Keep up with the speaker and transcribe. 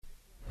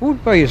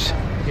Bootboys.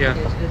 Yeah.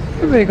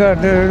 We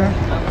got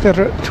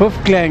the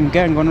tough gang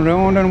going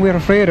around, and we're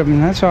afraid of them,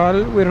 that's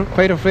all. We're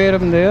quite afraid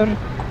of them there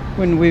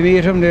when we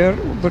meet them there,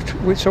 but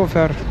so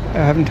far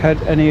I haven't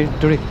had any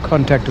direct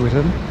contact with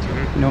them,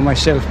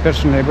 myself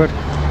personally, but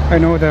I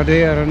know they're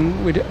there,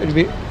 and we'd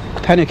be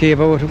panicky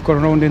about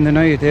going around in the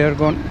night there,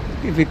 going,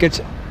 if it gets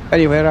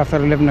anywhere after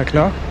 11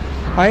 o'clock.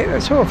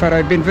 So far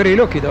I've been very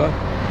lucky though,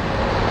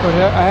 but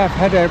I have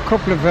had a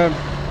couple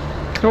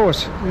of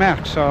close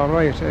marks, all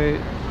right.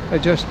 I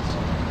just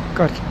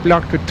got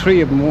blocked with 3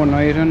 of them one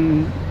night,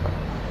 and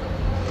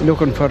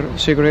looking for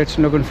cigarettes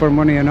and looking for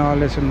money and all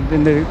this, and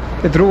then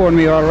they drew on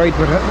me all right,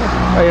 but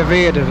I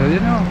evaded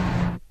it,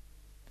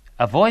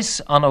 A voice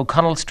on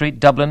O'Connell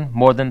Street, Dublin,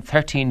 more than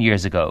 13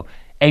 years ago,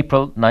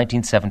 April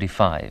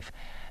 1975.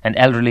 An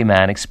elderly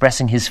man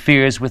expressing his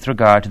fears with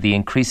regard to the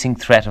increasing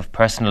threat of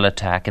personal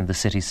attack in the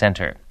city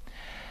centre.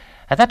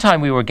 At that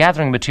time, we were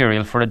gathering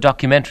material for a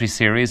documentary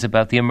series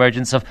about the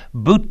emergence of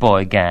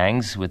bootboy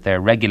gangs with their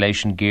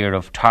regulation gear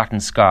of tartan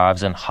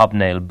scarves and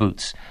hobnail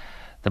boots.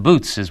 The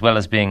boots, as well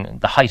as being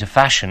the height of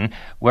fashion,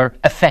 were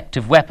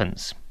effective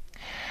weapons.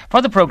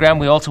 For the programme,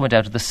 we also went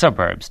out to the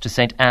suburbs, to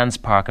St Anne's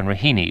Park and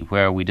Raheny,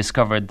 where we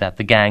discovered that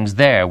the gangs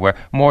there were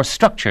more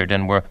structured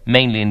and were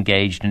mainly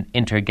engaged in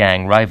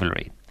inter-gang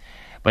rivalry.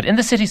 But in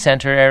the city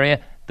centre area,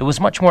 there was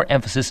much more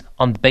emphasis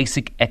on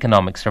basic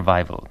economic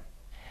survival.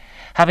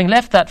 Having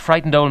left that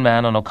frightened old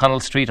man on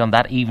O'Connell Street on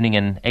that evening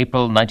in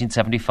April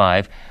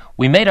 1975,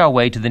 we made our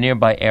way to the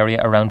nearby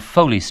area around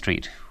Foley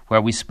Street,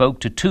 where we spoke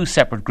to 2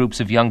 separate groups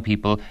of young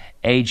people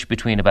aged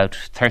between about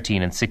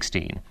 13 and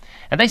 16.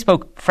 And they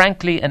spoke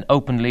frankly and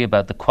openly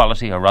about the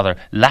quality, or rather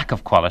lack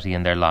of quality,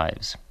 in their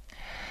lives.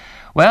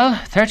 Well,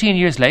 13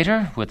 years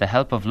later, with the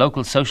help of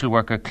local social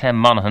worker Clem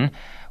Monaghan,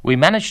 we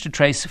managed to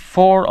trace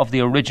 4 of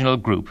the original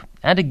group,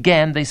 and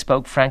again they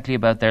spoke frankly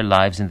about their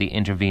lives in the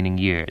intervening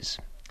years.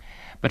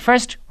 But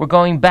first, we're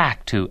going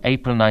back to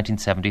April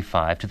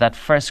 1975, to that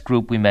first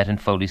group we met in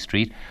Foley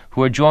Street, who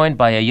were joined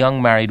by a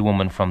young married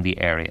woman from the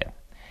area.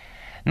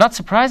 Not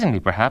surprisingly,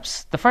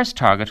 perhaps, the first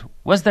target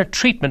was their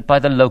treatment by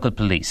the local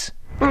police.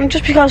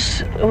 Just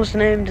because it was the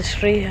name of the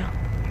street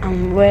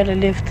and where they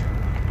lived.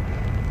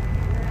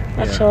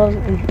 That's all.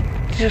 And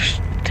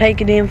just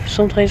take it in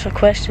sometimes for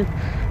question.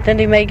 Then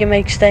they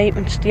make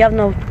statements. They have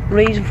no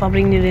reason for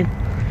bringing it in,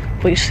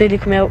 but you still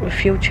come out with a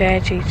few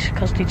charges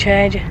because they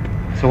charge you.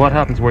 So what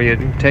happens? Were you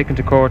taken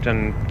to court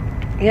and...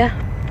 Yeah.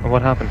 And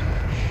what happened?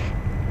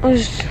 I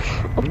was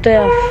up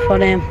there for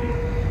them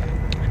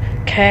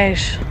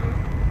cars.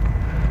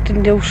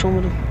 Didn't do some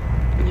of them.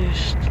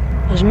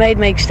 I was made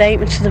make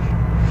statements to them.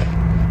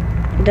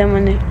 And then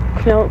when they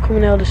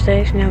coming out of the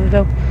station, you have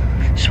about...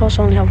 You're supposed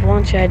to only have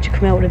 1 charge, you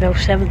come out with about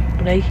 7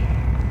 or 8.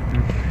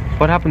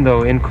 What happened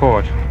though in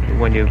court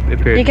when you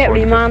appeared? You get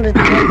remanded.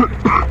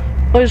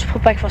 I was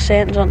put back for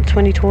sentence on the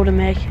 23rd of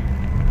May.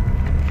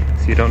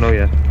 So you don't know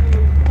yet?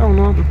 Don't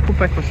know. Put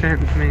back for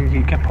sentence means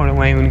you get put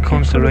away when it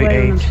comes to the right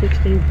age. When I'm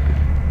 16.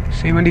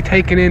 See, when they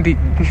take it in, they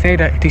say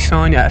that they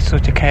sign you at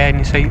such a card and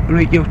you say,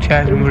 right, you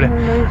charge them with it.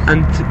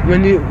 And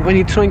when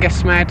you try and get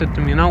smart at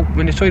them,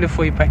 when they try to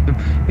fight back them,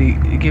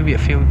 they give you a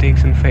few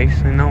digs in the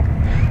face,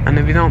 And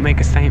if you don't make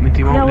a statement,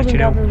 they won't let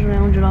you out.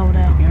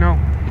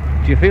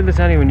 Do you feel there's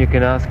anyone you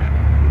can ask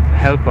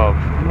help of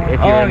if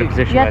you're in a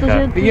position like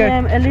that?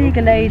 There's a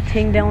legal aid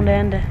thing down there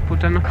in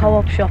the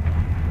co-op shop.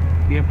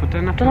 Yeah, but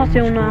they're not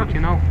doing that.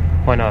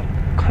 Why not?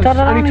 Because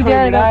any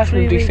time we ask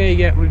them, they say,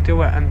 yeah, we'll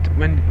do it. And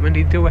when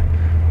they do it,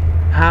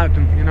 have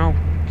them,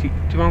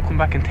 they won't come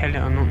back and tell you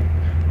or nothing.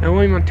 Now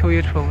I'm on 2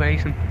 years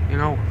probation,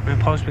 I'm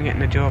supposed to be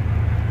getting a job,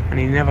 and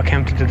he never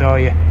came to the door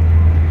yet.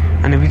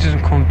 And if he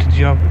doesn't come to the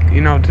job,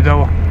 the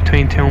door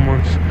between 2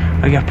 months,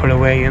 I get put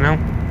away,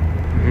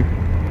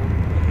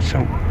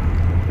 So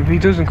if he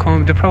doesn't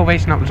come, the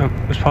probation officer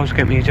was supposed to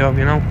get me a job,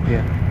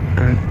 Yeah.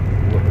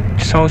 And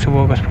the social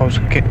worker was supposed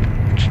to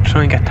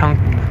try and get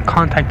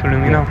contact with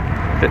him,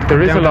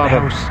 There is a lot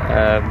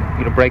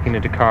of breaking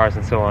into cars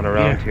and so on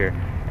around here.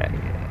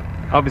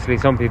 Obviously,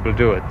 some people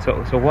do it.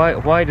 So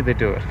why do they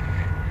do it?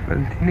 Well,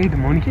 they need the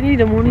money.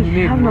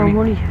 They have no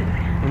money. They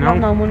have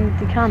no money.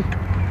 They can't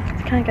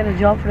get a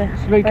job for it.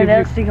 Where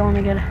else are they going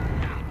to get it?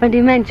 When they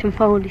mention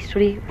Foley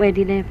Street, where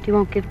they live, they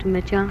won't give them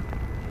a job.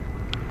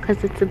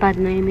 Because it's a bad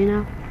name,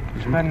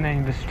 It's a bad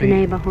name, the street. The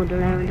neighbourhood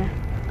around it.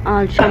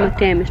 All Shamrock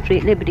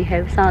Street, Liberty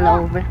House, all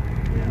over it.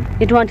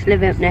 You'd want to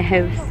live out in a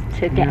house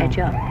to get a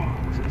job.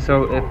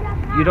 So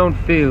you don't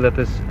feel that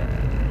there's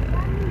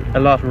a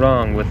lot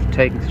wrong with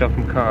taking stuff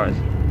from cars?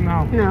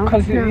 No.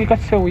 Because you got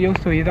so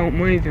used to it, you don't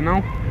mind,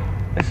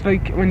 It's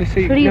like when they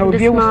see... But even the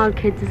small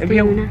kids is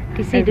doing it.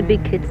 You see the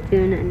big kids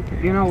doing it. And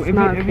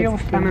if you're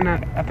standing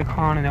at the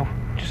corner now,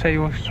 just say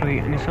your street,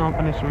 and you saw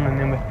somebody running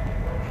in with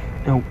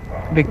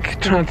big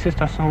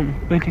transistor or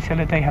something, like they said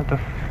that they have to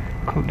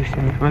cut this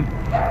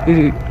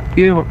in.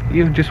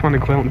 You just want to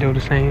go out and do the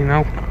same,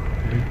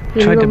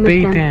 Try to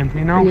beat them,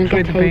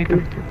 Try to beat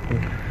them.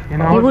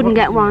 You wouldn't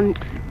get one.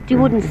 You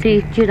wouldn't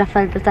see Judah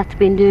fellas that's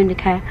been doing the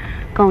car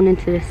going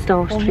into the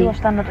store street. You'll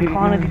stand at the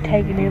corner, they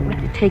take you in with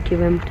them. They take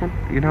you in with them.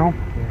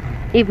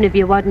 even if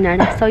you wouldn't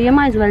earn it. So you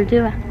might as well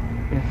do it.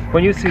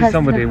 When you see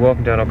somebody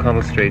walking down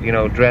O'Connell Street, you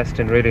know, dressed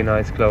in really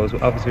nice clothes,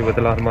 obviously with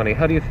a lot of money,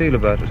 how do you feel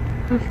about it?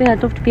 I feel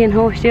I'd love to be in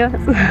horseshoes.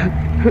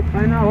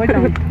 I know, I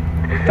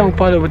don't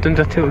bother with them,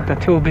 they're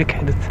too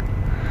big-headed.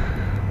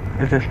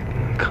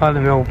 Call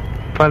them out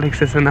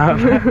bollocks and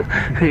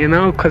that, you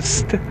know,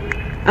 because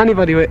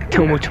anybody with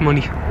too much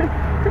money,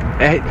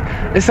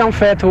 it's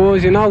unfair to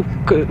us, you know.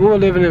 We're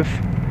living in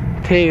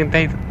thing and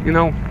they, you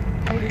know,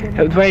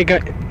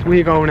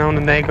 we go around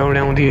and they go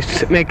around, you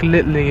make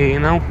little of you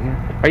know.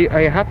 Are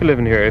you happy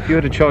living here? If you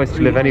had a choice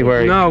to live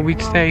anywhere... No,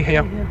 we'd stay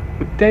here.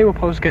 They were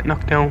supposed to get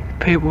knocked down,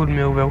 people would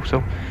move out,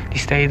 so they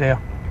stay there,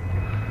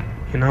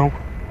 you know.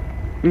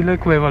 We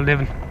like where we're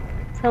living.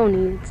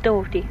 It's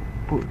dirty,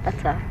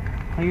 that's all.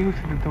 I used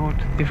to the dirt.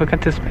 You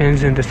forget there's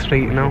pens in the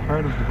street, you know. I've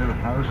heard of the little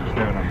houses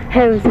there now.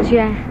 Houses,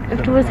 yeah.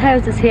 If there was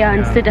houses here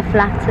instead of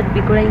flats, it'd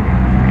be great.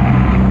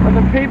 Well,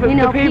 the people,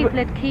 people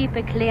would keep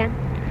it clean.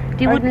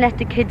 They wouldn't let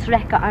the kids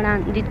wreck it or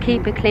anything, they'd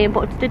keep it clean,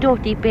 but it's the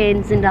dirty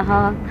bins in the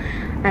hall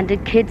and the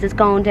kids is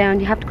going down,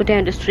 you have to go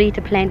down the street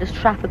to play and there's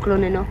traffic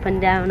running up and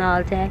down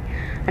all day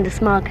and the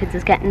small kids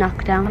is getting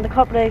knocked down. And the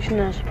corporation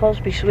is supposed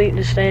to be sweeping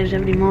the stairs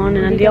every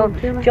morning and they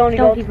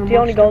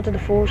only go to the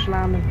first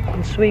landing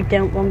and sweep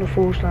down on the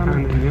first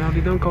landing. And, you know,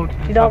 they don't go to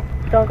they don't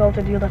go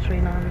to the other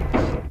three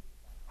landings.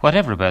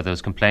 Whatever about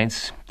those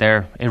complaints,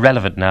 they're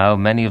irrelevant now.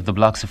 Many of the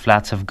blocks of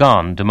flats have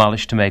gone,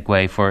 demolished to make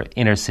way for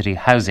inner city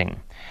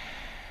housing.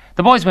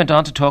 The boys went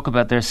on to talk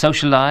about their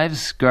social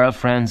lives,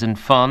 girlfriends and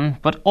fun,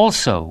 but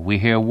also we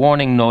hear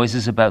warning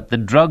noises about the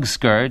drug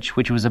scourge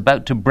which was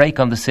about to break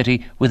on the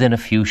city within a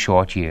few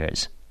short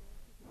years.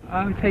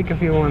 I'll take a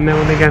few on now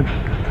and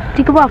again.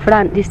 Do you go off for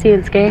that, do you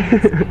steal skates?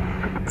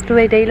 It's the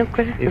way they look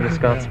at it. Even a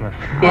Scotsman.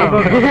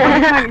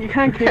 Yeah. You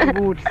can't keep your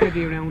own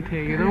steady around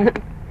here, you know.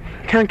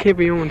 You can't keep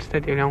your own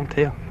steady around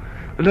here.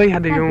 Well, I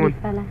had a young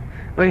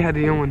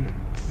one,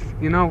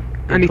 you know.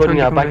 Putting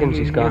your back in,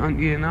 she's gone.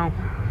 You know.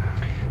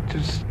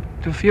 Just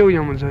a few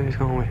young ones I was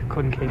going with,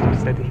 couldn't keep them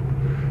steady.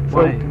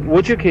 Why?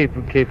 Would you keep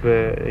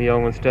a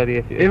young one steady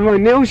if I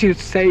knew she would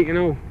stay, you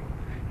know.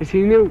 If I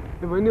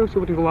knew she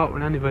wouldn't go out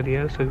with anybody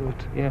else, I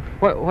would. Yeah.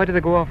 Why do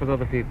they go off with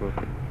other people?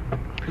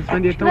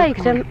 When you don't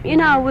like them, you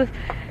know,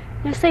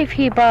 say if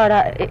he bought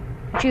a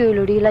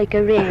jewellery like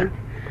a ring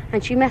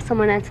and she met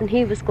someone else and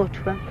he was good to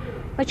her,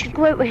 I should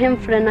go out with him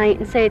for a night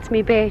and say it's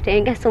me birthday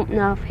and get something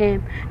off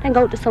him, then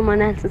go to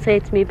someone else and say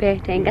it's me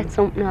birthday and get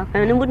something off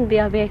him, and it wouldn't be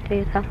our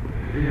birthday at all.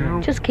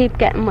 Yeah. Just keep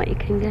getting what you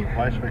can get.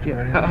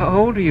 How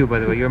old are you, by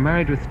the way? You're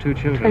married with 2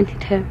 children.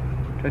 22.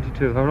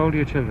 22. How old are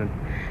your children?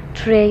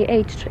 3.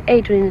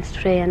 Adrian is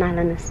 3 and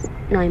Alan is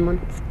 9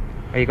 months.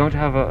 Are you going to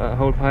have a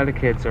whole pile of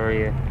kids, or are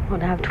you... I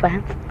want to have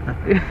 12.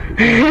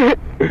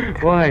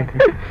 Why?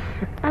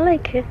 I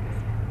like kids.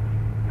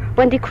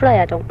 When they cry,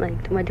 I don't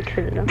like them. When they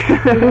kill them.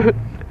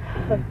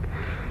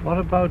 What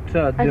about...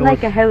 I'd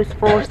like a house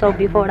first, though,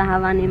 before I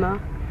have any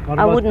more.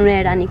 I wouldn't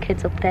rear any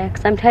kids up there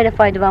because I'm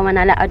terrified of her when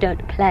I let her down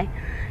to play.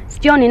 It's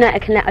the only night I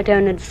can let her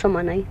down in the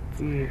summer nights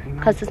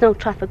because there's no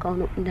traffic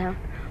going up and down.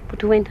 But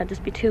the winter,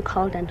 just be too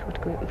cold then to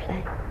go out and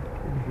play.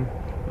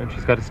 Mm-hmm. And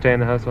she's got to stay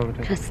in the house all the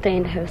time? Just stay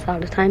in the house all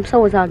the time.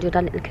 So is all the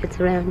other little kids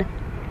around her.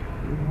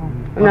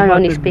 I'm not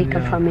only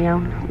speaking for my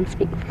own, I'm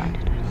speaking for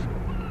others.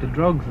 The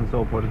drugs and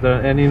so forth, is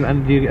there any,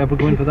 and do you ever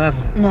go in for that?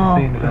 No.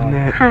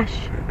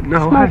 Hash.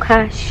 No, smoke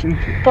hash.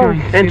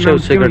 And show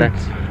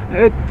cigarettes.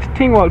 The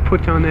thing what will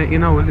put you on it, you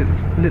know, a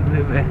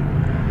little bit.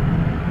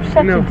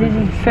 Set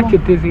you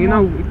dizzy, you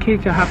know, it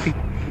keeps you happy.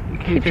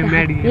 It keeps you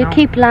merry, you know.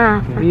 Keep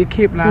laughing. You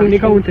keep laughing, you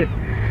go into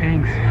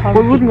things.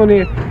 We wouldn't go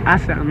near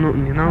acid or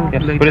nothing, you know. Yeah,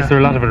 like but is there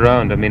a lot of it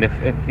around? I mean,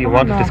 if you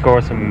wanted to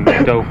score some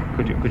dough,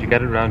 could you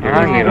get it around here?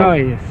 Oh,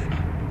 yes.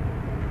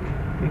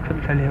 We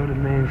couldn't tell you how the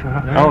names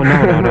are. Oh,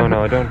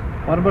 no, I don't.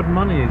 What about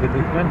money? Is it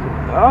expensive?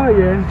 Oh,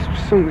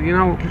 yeah, some, you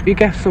know, you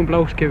get some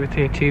blokes give it to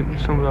you cheap, and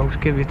some blokes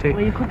give it to you.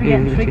 Well, you could be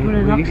getting tricked with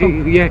a knock.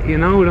 Yeah, you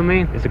know what I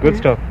mean? It's a good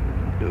stuff.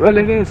 Well,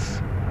 it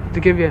is. To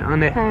give you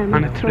on a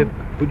trip.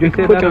 Would you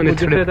say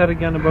that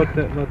again about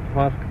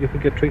what you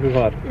could get tricked with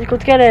what? You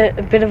could get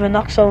a bit of a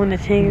knockstone in the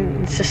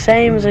thing. It's the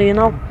same as a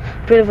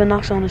bit of a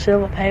knockstone in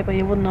silver paper.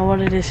 You wouldn't know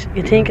what it is.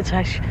 You think it's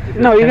hash.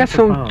 No, you get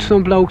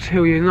some blokes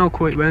who you know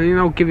quite well, you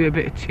know, give you a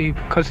bit of cheap,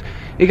 because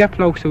you get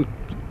blokes who,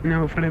 you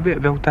know, for a bit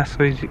about that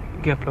size, you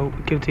get blokes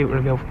give it to you for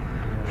about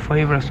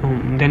 £5 or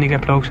something, and then you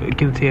get blokes who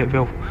give it to you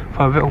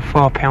for about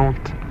 £4,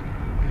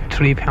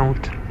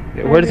 £3.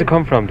 Yeah, where does it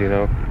come from, do you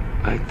know?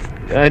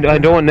 I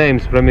don't want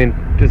names, but I mean,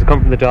 does it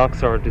come from the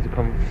docks, or does it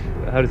come...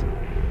 How does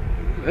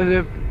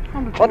it...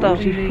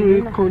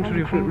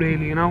 country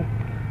really, you know.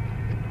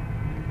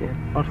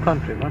 What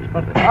country?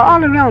 What?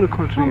 All around the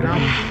country, you know.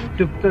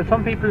 Do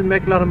some people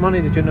make a lot of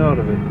money that you know out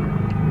of it?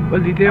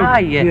 Well, they do.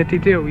 Yeah, they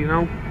do, you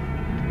know.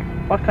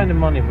 What kind of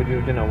money would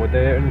you know? Would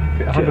they earn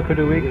 100 quid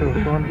a week or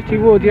 200? They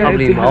would, yeah.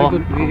 Probably more.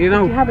 You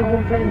know.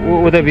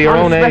 Would they be your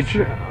own age?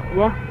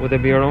 What? Would they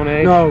be your own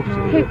age? No.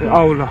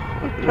 Older.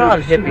 They're all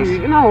hippies.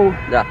 You know.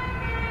 Yeah.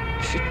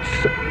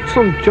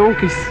 Some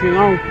junkies, you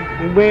know,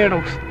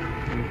 weirdos.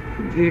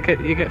 You get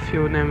a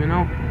few of them, you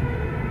know.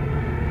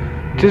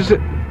 There's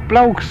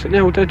blokes,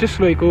 they're just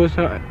like us,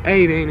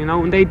 18,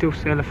 and they do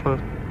sell it for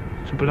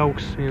some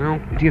blokes, Do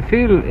you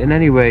feel in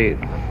any way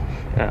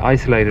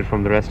isolated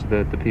from the rest of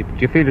the people?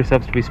 Do you feel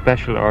yourselves to be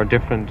special or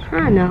different?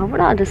 No,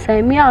 we're all the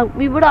same.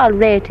 We were all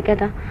raised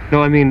together.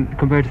 No, I mean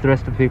compared to the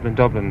rest of the people in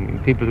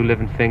Dublin, people who live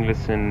in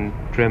Finglas and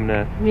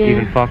Drimna,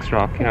 even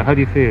Foxrock. How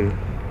do you feel?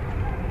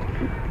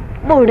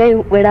 Well,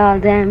 with all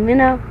them, they're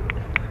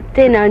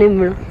not in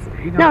with us.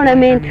 You know what I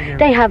mean?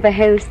 They have a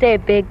house, they're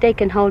big, they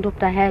can hold up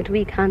their head.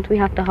 We can't. We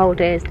have to hold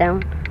theirs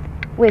down.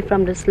 We're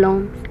from the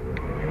slums.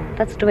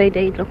 That's the way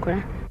they look at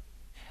it.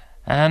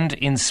 And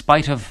in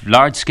spite of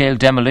large-scale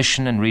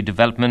demolition and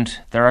redevelopment,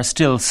 there are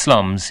still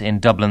slums in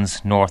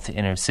Dublin's north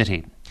inner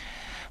city.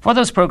 For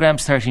those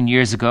programmes 13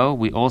 years ago,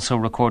 we also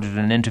recorded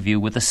an interview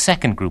with a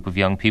second group of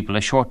young people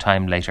a short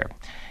time later.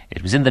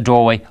 It was in the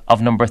doorway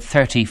of number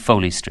 30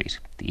 Foley Street.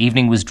 The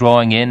evening was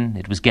drawing in,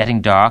 it was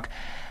getting dark,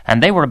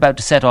 and they were about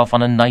to set off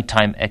on a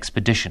nighttime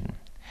expedition.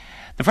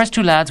 The first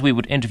two lads we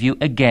would interview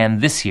again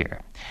this year,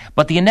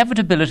 but the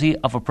inevitability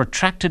of a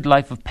protracted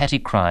life of petty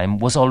crime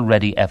was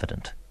already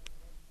evident.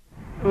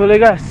 Well, I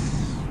got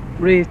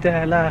raised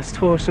last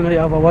Thursday night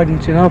of a wedding,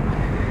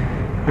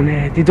 and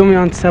they done me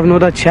on 7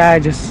 other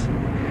charges.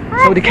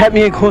 So they kept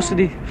me in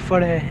custody for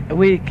a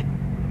week.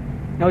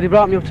 Now they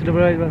brought me up to the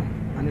bridewell,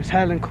 and I was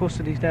held in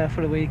custody there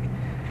for a week.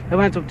 I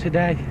went up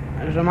today,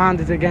 and I was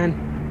remanded again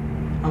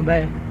on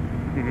bail.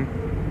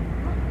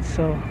 Mm-hmm.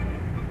 So...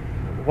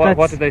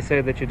 What did they say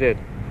that you did?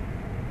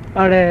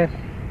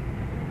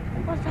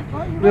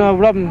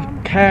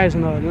 Robbing cars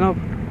and all,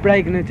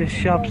 breaking into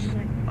shops,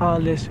 all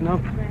this,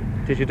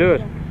 Did you do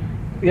it?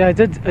 Yeah, I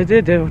did do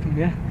it with them,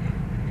 yeah.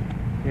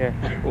 Yeah.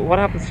 What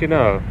happens to you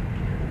now?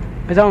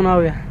 I don't know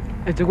yet.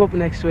 I have to go up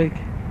next week.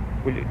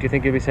 Do you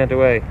think you'll be sent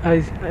away?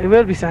 I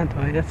will be sent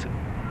away, that's...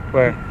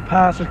 Where?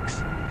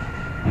 Patrick's.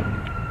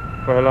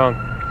 For how long?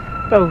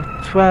 About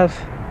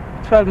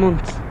 12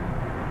 months.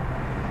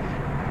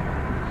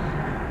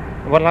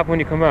 What'll happen when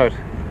you come out?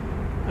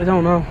 I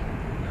don't know.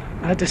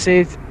 I had to see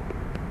it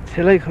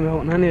till I come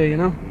out anyway,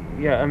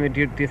 Yeah, I mean, do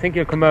you think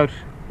you'll come out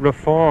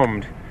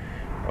reformed?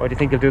 Or do you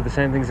think you'll do the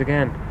same things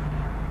again?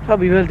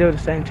 Probably will do the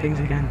same things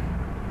again.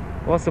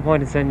 What's the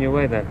point in sending you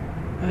away then?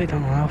 I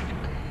don't know.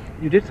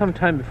 You did some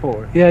time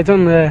before? Yeah, I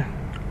done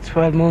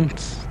 12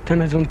 months.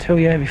 Then I done 2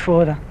 years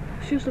before that.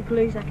 It's just the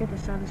police that get the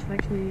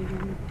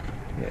satisfaction.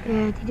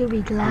 Yeah, they do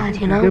be glad,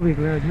 They do be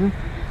glad,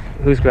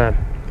 Who's glad?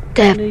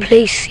 The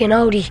police,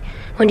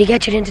 when they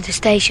get you into the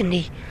station,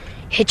 they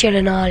hit you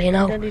and all,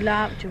 Then they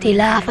laugh at you. They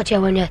laugh at you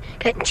when you're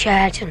getting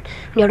charged, and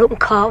when you're up in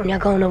court, when you're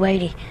going away,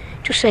 they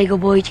just say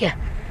goodbye to you,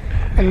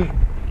 and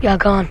you're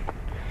gone.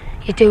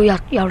 You do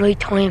your right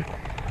time.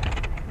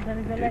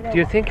 Do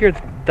you think you're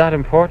that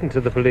important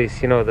to the police,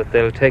 that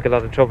they'll take a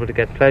lot of trouble to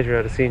get pleasure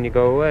out of seeing you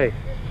go away?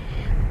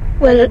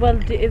 Well,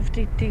 if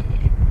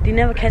they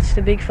never catch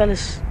the big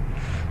fellas,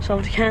 so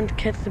if they can't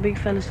catch the big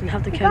fellas, they'll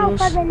have to catch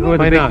us. Who are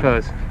the big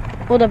fellas?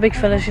 Other big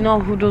fellas,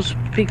 who does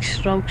big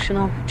strokes,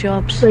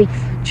 jobs,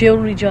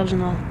 jewellery jobs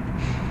and all.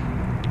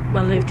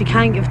 Well, if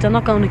they're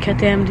not going to catch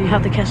them, they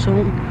have to catch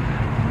something.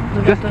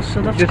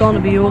 So that's going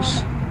to be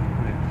us.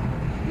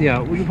 Yeah,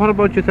 what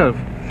about yourself?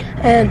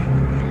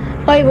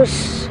 I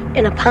was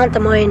in a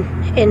pantomime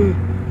in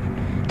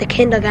the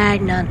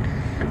kindergarten, and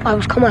I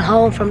was coming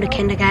home from the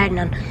kindergarten,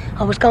 and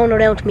I was going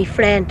around to my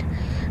friend,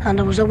 and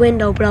there was a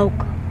window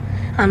broke,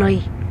 and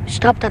I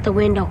stopped at the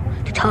window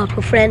to talk to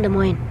a friend of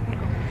mine,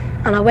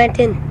 and I went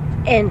in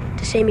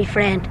to see my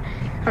friend,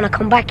 and I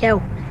come back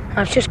out. I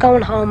was just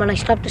going home, and I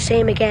stopped to see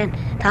him again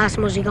to ask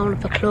him was he going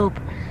to the club,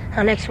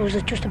 and next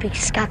was just a big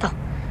scatter,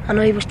 and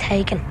I was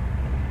taken,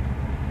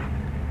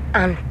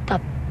 and the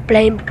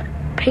blame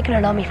picking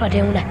it on me for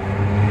doing it.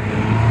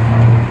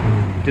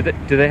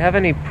 Do they have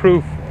any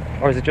proof,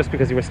 or is it just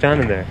because you were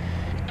standing there?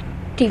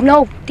 They've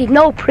no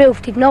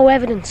proof, they've no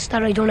evidence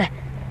that I done it.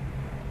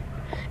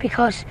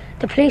 Because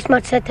the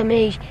policeman said to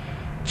me,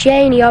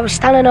 Janie, I was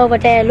standing over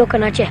there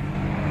looking at you.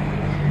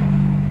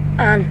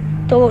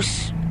 And there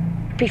was,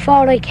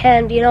 before I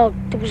came, there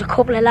was a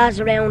couple of lads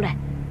around it,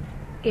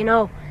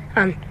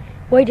 and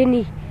why didn't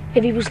he,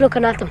 if he was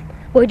looking at them,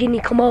 why didn't he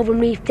come over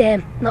and reef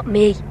them, not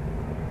me?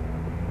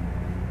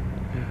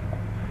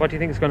 What do you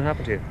think is going to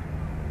happen to you?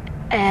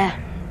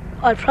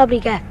 I'll probably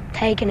get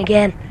taken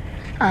again,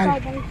 and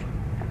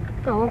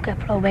I won't get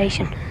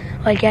probation.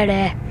 I'll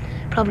get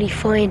probably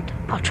fined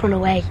or thrown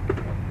away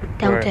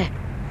down to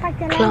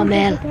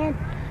Clonmel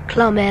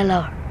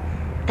or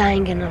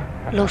Dangan or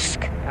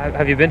Lusk.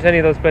 Have you been to any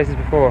of those places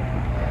before?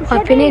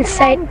 I've been in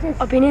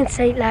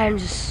St.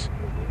 Lawrence's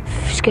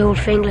school,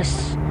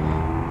 Finglas,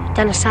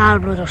 then a Sal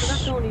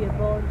Brothers.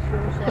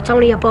 It's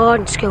only a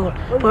boarding school,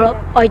 but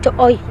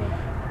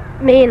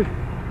me and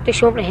this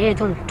company here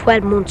done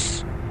 12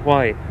 months.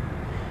 Why?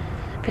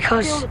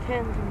 Because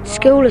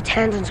school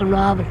attendance and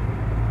robbing.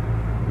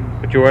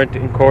 But you weren't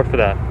in court for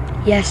that?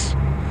 Yes,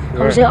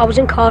 I was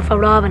in court for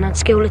robbing and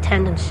school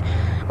attendance.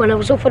 When I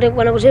was in for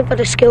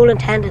the school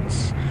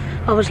attendance,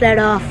 I was let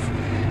off,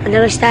 and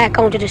then I started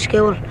going to the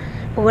school.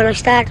 But when I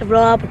started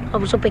robbing, I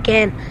was up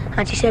again,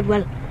 and she said,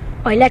 "Well,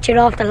 I let you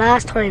off the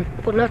last time,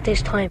 but not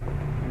this time.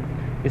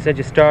 You said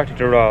you started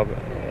to rob.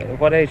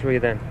 What age were you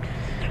then?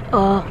 It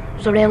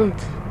was around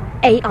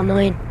 8 or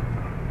 9.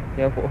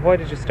 Yeah, why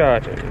did you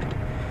start?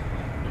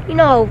 You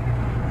know,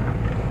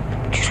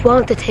 just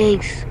wanted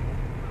things.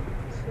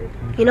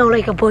 You know,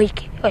 like a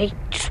bike. I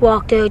just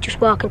walk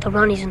into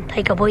Ronnie's and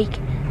take a bike.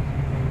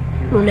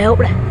 Run out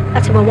with it.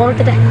 That's if I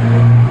wanted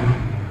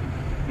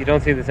it. You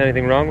don't see there's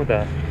anything wrong with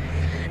that?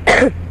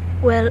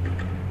 Well,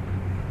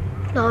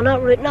 no,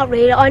 not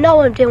really. I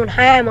know I'm doing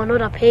harm on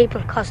other people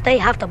because they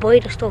have to buy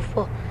the stuff,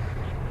 but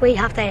we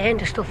have to earn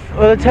the stuff.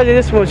 Well, I'll tell you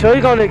this much, I'm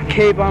going to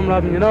keep on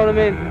robbing, you know what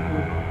I mean?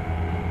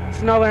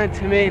 It's no end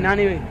to me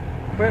anyway.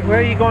 Where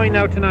are you going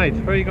now tonight?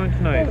 Where are you going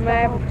tonight? I'm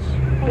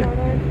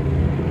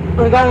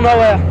going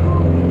nowhere.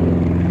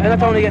 I'm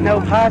not only getting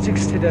out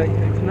Patrick's today.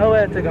 There's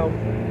nowhere to go.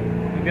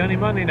 Have you any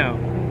money now?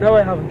 No,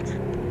 I haven't.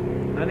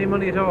 Any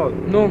money at all?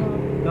 None.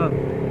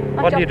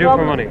 What do you do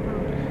for money?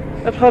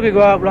 I'll probably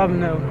go out robbing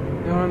now.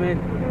 You know what I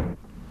mean?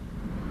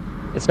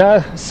 It's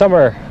now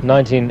summer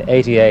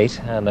 1988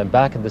 and I'm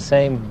back in the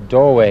same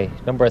doorway,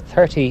 number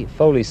 30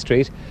 Foley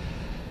Street,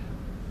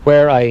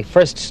 where I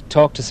first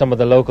talked to some of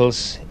the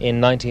locals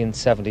in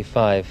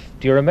 1975.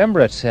 Do you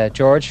remember it,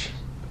 George?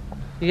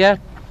 Yeah,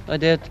 I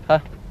did.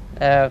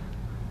 It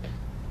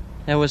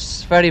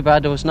was very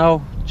bad. There was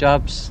no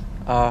jobs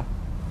or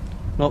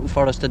nothing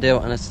for us to do,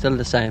 and it's still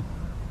the same.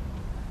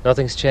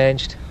 Nothing's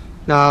changed?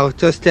 No,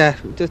 just that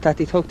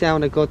they took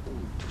down a good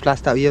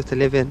flats that we used to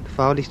live in,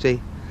 Foley Street.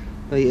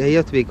 It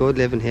used to be good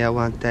living here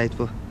one day,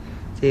 but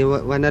see,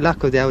 when the lot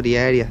goes out of the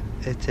area,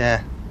 it's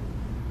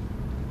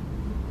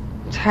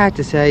hard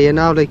to say, you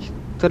know, like,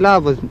 the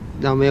lot was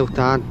now moved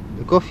on,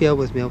 a good few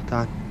was moved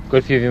on.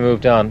 Good few of you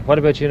moved on. What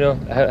about you, Noel?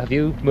 Have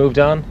you moved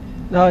on?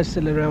 No, I'm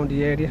still around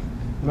the area.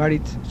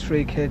 Married,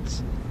 3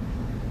 kids.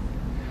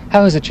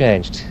 How has it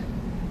changed?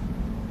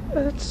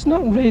 It's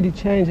not really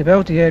changed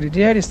about the area.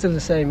 The area's still the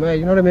same way,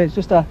 you know what I mean? It's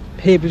just that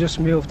people just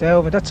moved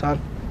over, that's all.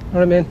 You know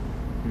what I mean?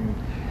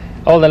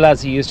 All the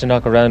lads you used to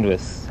knock around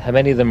with, how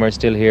many of them are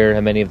still here,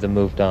 how many of them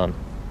moved on?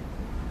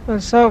 Well,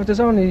 so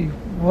there's only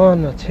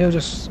 1 or 2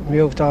 just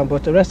moved on,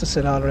 but the rest are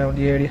still all around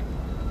the area,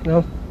 you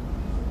know?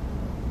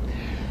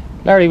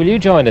 Larry, will you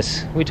join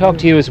us? We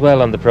talked to you as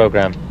well on the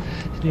programme.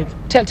 Yeah.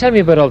 Tell me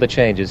about all the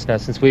changes now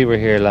since we were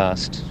here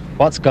last.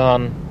 What's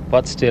gone?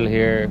 What's still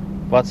here?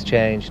 What's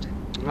changed?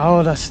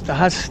 Oh, that's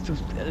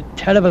a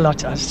terrible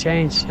lot has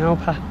changed, you know,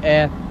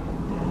 Pat.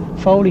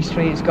 Foley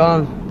Street is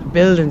gone, the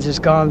buildings is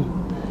gone,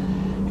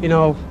 you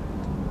know,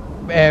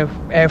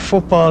 our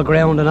football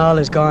ground and all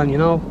is gone, you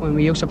know. When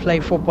we used to play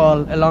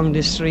football along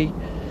this street,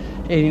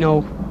 you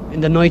know,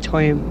 in the night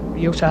time,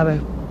 we used to have a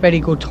very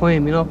good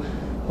time, you know,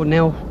 but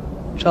now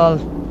it's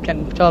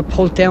all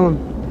pulled down,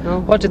 you know.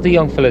 What did the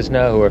young fellas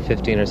now who are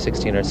 15 or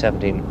 16 or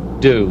 17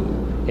 do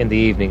in the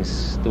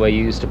evenings, the way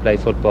you used to play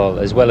football,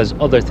 as well as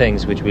other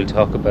things which we'll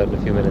talk about in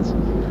a few minutes?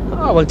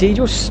 Oh, well, they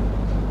just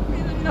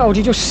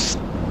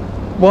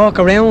walk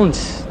around,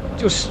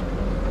 just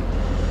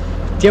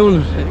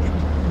doing,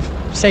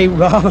 say,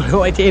 robbing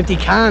if they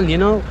can, you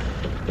know.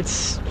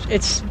 It's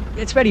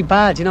very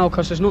bad, you know,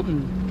 because there's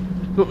nothing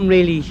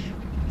really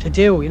to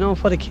do, you know,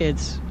 for the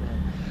kids.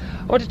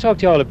 I want to talk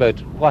to you all about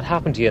what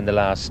happened to you in the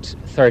last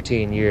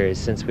 13 years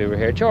since we were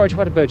here. George,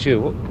 what about you?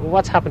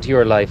 What's happened to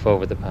your life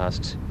over the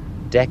past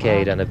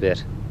decade and a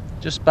bit?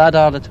 Just bad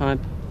all the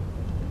time.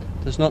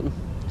 There's nothing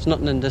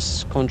in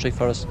this country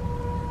for us.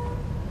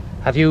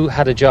 Have you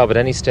had a job at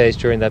any stage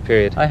during that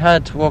period? I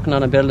had working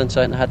on a building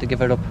site and I had to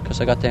give it up because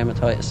I got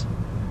dermatitis.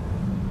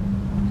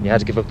 You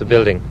had to give up the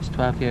building? It's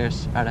 12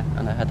 years, and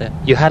I had to...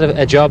 You had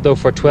a job though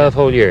for 12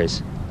 whole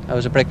years? I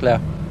was a bricklayer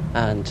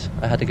and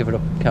I had to give it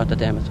up because of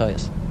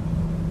dermatitis.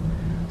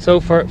 So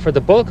for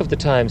the bulk of the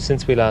time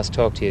since we last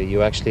talked to you,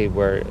 you actually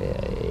were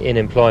in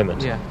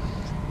employment? Yeah.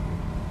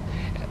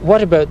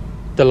 What about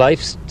the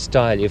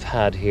lifestyle you've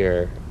had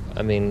here?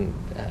 I mean,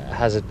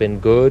 has it been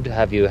good?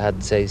 Have you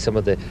had, say, some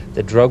of the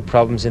drug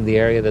problems in the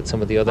area that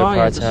some of the other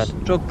parts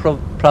had? Drug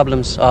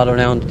problems all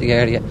around the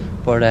area,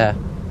 but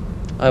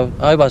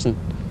I wasn't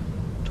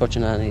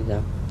touching any of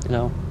them, you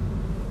know.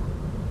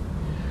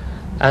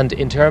 And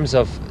in terms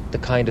of the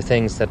kind of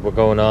things that were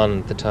going on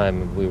at the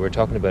time, we were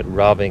talking about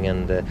robbing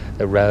and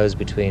the rows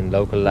between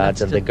local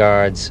lads and the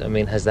guards. I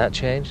mean, has that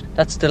changed?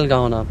 That's still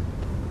going on.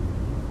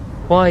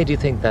 Why do you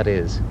think that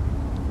is?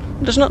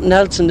 There's nothing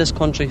else in this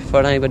country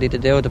for anybody to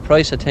do. The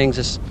price of things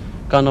has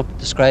gone up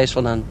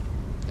disgraceful, and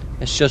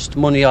it's just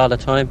money all the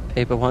time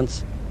people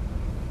want.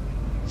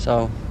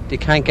 So they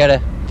can't get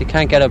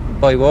it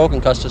by working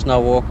because there's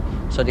no work,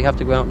 so they have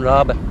to go out and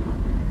rob it.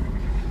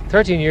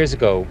 13 years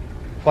ago,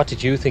 what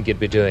did you think you'd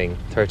be doing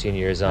 13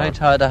 years on? I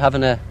thought of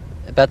having a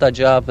better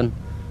job and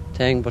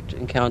thing, but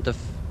in count of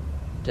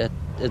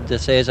the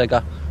size I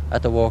got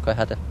at the work, I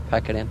had to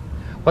pack it in.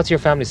 What's your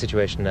family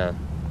situation now?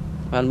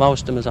 Well,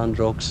 most of them is on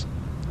drugs,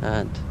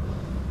 and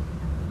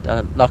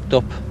they're locked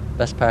up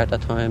best part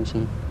of times,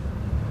 and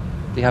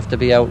they have to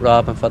be out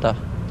robbing for the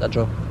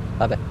drug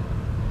habit.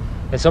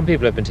 And some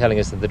people have been telling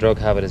us that the drug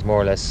habit is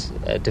more or less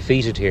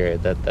defeated here,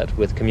 that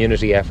with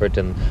community effort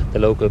and the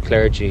local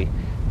clergy,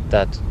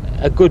 that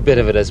a good bit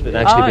of it has been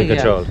actually been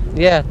controlled.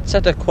 Yeah, it's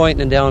at the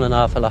quietening down an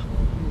awful lot.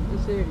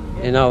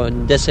 You know,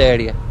 in this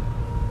area.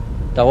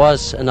 There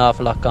was an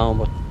awful lot going,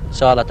 but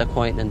it's all at the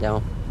quietening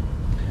down.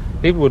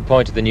 People would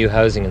point to the new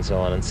housing and so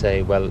on and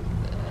say, well,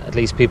 at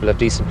least people have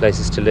decent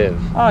places to live.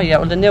 Oh yeah,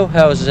 well the new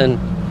houses in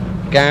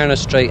Garner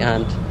Street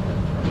and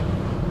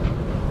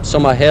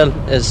Summer Hill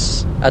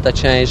is at the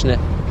changing it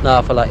an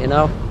awful lot, you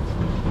know.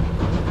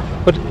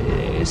 But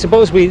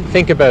suppose we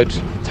think about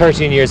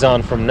 13 years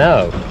on from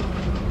now,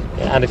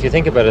 and if you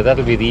think about it,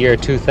 that'll be the year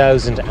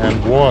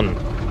 2001.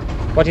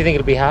 What do you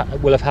think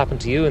will have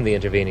happened to you in the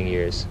intervening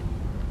years?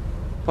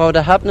 Oh,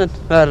 they're happening?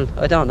 Well,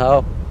 I don't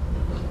know.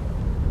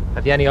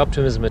 Have you any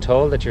optimism at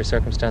all that your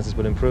circumstances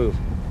will improve?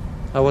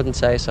 I wouldn't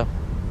say so.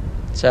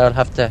 So I'll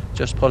have to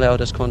just pull out of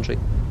this country.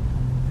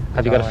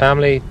 Have you got a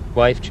family,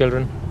 wife,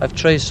 children? I've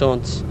 3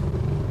 sons,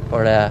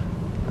 but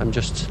I'm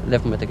just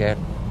living with the girl.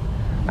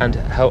 And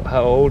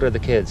how old are the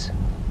kids?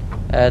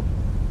 The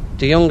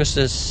youngest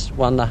is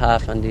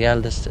 1.5 and the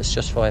eldest is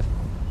just 5.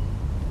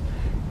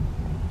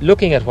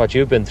 Looking at what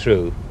you've been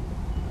through,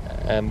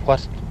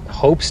 what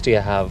hopes do you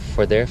have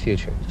for their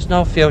future? There's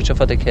no future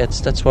for the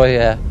kids. That's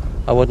why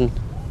I wouldn't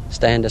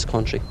stay in this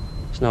country.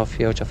 There's no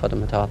future for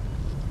them at all.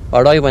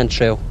 What I went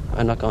through,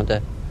 I'm not going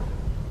to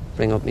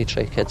bring up me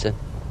 3 kids in.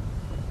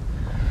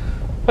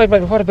 Right,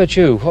 Michael, what about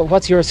you?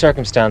 What's your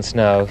circumstance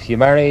now? You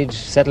married,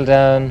 settled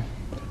down?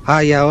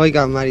 Yeah, I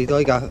got married.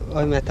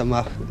 I met them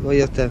off. I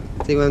used to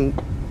see when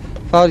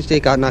Foley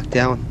Street got knocked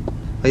down.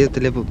 I used to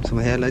live up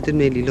Summer Hill. I didn't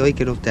really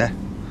like it up there,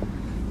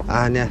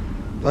 and I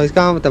was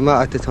going with them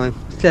at the time.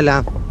 Still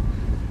am.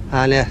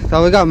 And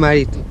so I got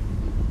married.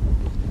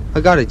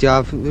 I got a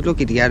job. I was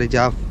lucky to get a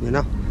job, you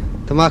know.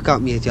 The Mark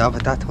got me a job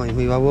at that time.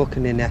 We were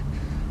working in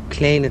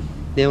cleaning,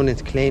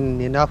 units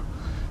cleaning, you know.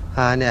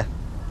 And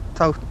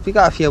so we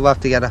got a few off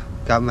together,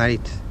 got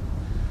married.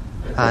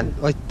 And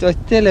I was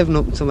still living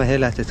up in Summer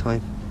Hill at the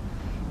time.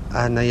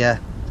 And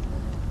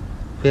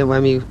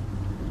when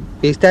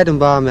we stayed in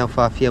Bournemouth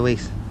for a few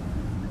weeks,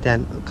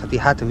 then because we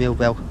had to move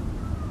out.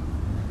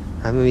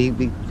 And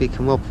we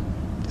come up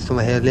to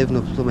Summer Hill, living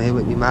up Summer Hill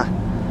with my ma.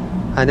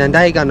 And then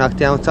they got knocked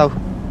down, so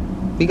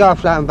we got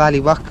a flat in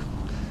Ballybock.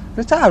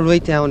 It's all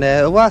right down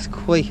there. It was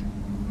quiet.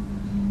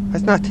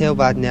 It's not too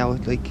bad now.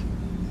 It's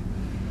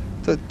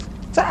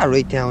all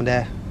right down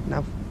there.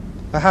 Now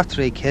I have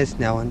 3 kids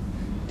now, and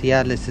the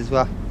eldest is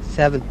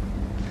 7,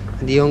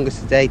 and the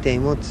youngest is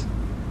 18 months.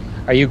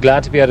 Are you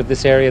glad to be out of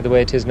this area the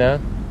way it is now?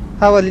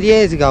 Oh, well,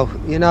 years ago,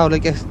 you know,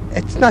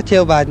 it's not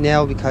too bad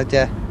now because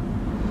I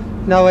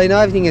know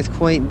everything is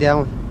quieting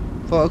down.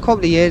 But a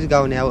couple of years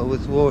ago now, it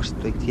was worse.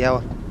 The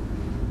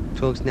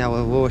drugs now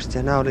are worse.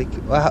 You know,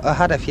 I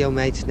had a few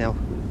mates now,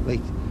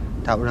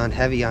 that were on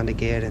heavy on the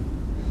gear, and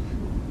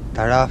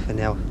they're off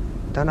now.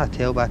 They're not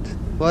too bad.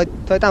 But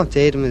I don't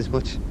see them as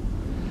much.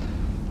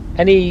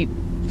 Any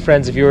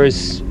friends of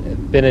yours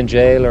been in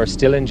jail or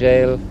still in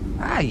jail?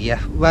 Yeah.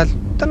 Well,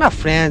 they're not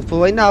friends,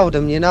 but I know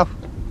them, you know.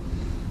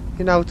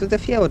 You know, there's a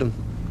few of them.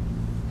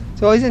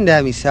 So I was in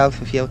there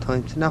myself a few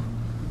times, you know.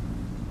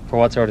 For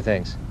what sort of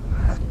things?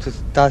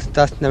 Just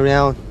dusting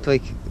around,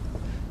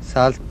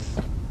 salt,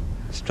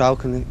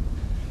 stroking,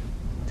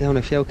 doing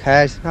a few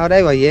cars. No,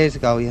 they were years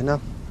ago, you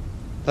know.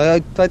 I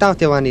don't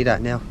do any of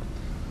that now.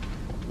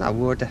 Not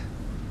worth it.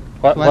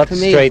 What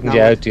straightened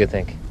you out, do you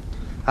think?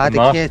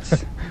 The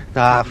kids.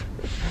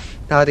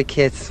 No, the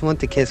kids. Once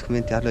the kids come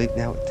into our life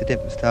now, it's a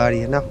different story,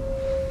 you know.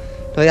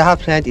 So you have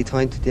plenty of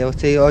time to do.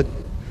 See,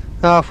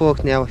 I've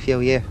worked now a few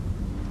years.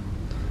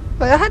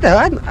 But I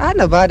had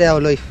a bad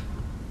old life.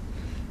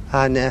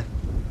 And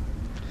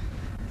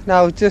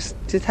just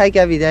to take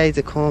every day as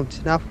it comes,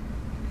 you know.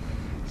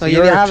 So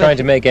you're trying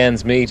to make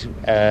ends meet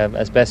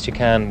as best you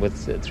can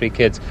with 3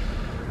 kids.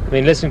 I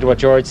mean, listening to what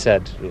George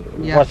said,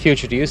 what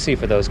future do you see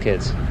for those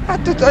kids? I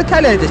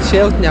tell you the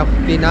truth now,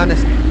 being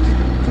honest.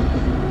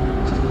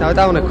 No, I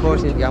don't want to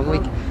curse you, I'm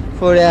weak.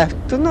 But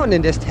there's nothing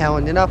in this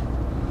town, you know.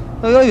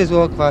 I was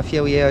working for a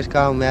few years,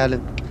 going well,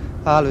 and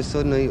all of a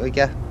sudden I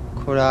get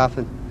cut off,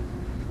 and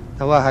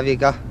what have you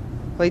got?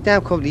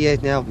 Damn couple of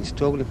years now, I've been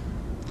struggling.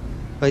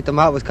 The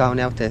mate was going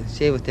out there,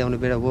 she was doing a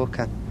bit of work,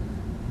 and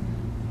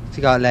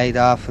she got laid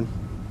off, and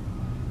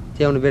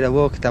doing a bit of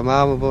work at the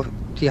moment, but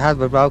she had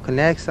a broken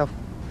leg, so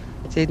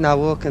she's not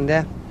working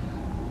there.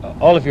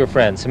 All of your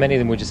friends, how many of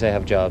them would you say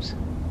have jobs?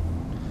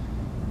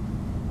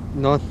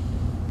 None.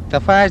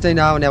 As far as I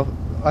know now,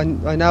 I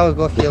know a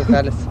good few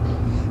fellas.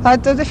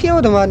 There's a few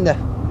of them on the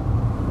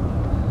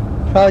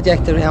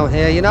project around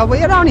here, you know, but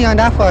you're only on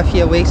that for a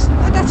few weeks.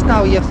 That's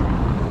no use.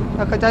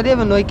 Because you're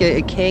living like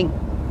a king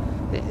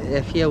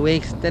a few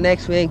weeks, the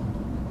next week.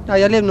 No,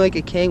 you're living like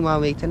a king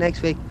 1 week, the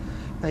next week.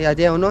 No, you're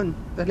doing nothing.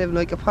 You're living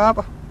like a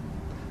pauper.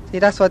 See,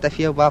 that's what the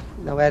few bop,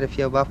 where the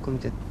few bop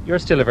comes in. You're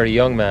still a very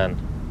young man.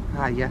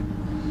 Yeah.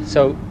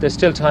 So there's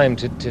still time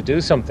to do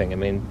something. I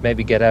mean,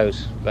 maybe get out,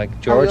 like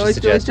George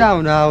suggested. I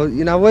don't know.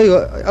 You know,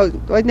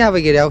 I'd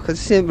never get out because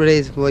the simple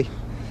reason why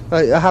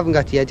I haven't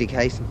got the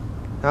education.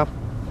 No.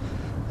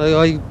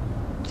 I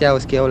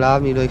was school all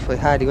my life. I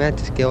hardly went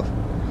to school.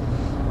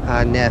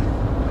 And I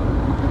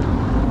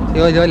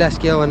left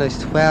school when I was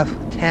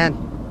 12, 10. I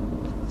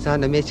was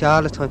on the Mitch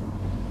all the time.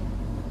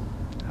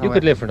 You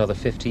could live for another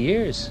 50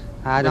 years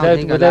I don't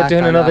think without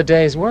doing another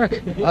day's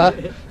work.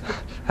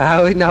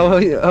 I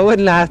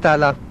wouldn't last that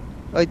long.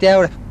 I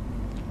doubt it.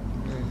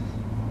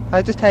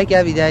 I just take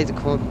every day to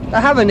come.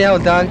 I have an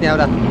old dog now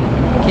that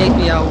keeps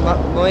me out,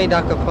 mind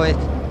occupied,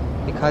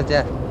 because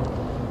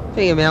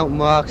bring him out and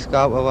walks, go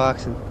out for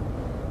walks, and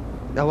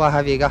now what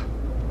have you got?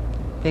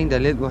 Bring the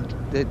little one,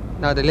 the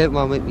little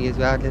one with me as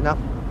well, you know.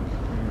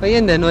 But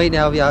in the night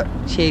now, we are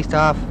chased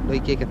off,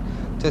 like you can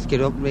just get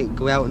up and we can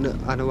go out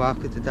on a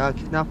walk with the dog,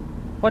 you know.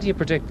 What do you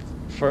predict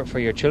for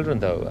your children,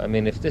 though? I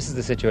mean, if this is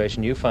the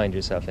situation you find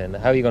yourself in,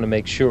 how are you going to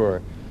make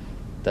sure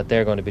that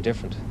they're going to be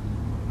different?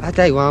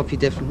 They won't be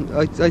different.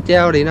 I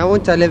doubt it, you know.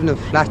 Once I live in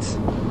flats,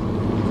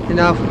 you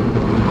know,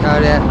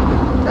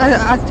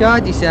 as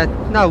Georgie said,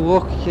 no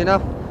work, you know.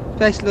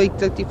 Especially like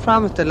they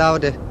promised a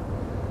lot of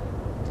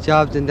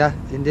jobs in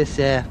this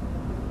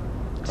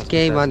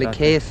scheme on the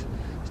case.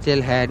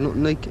 Still heard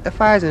nothing. Like, as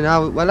far as I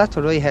know, well, that's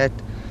what I heard.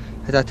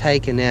 They're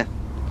taking the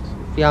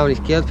only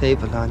skilled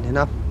people on, you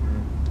know.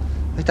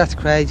 Like, that's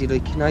crazy.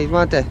 Like, you know, you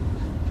want a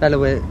fellow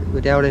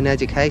without an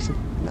education?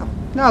 No,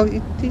 no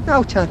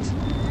chance.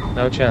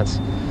 No chance.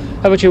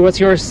 How about you? What's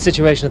your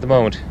situation at the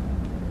moment?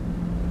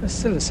 It's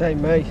still the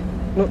same, mate.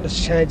 Nothing's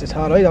changed at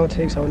all. I don't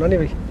think so,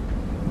 anyway.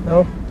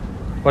 No.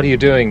 What are you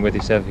doing with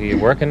yourself? Are you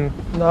working?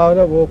 No,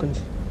 not working.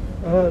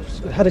 I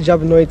had a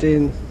job in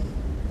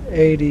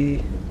 1980.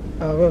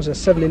 What was it?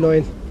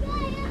 79.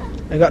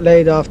 I got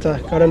laid after.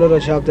 Got another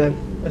job then.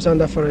 I was on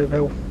that for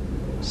about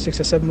 6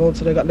 or 7 months,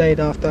 and I got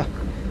laid after.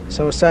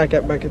 So I started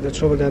getting back into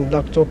trouble. Then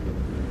locked up.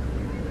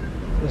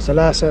 It was the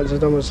last sentence I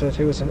done was I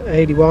think it was in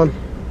 81.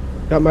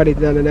 Got married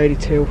then in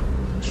 82.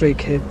 3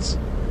 kids.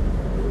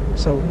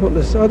 So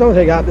I don't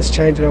think that has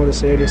changed around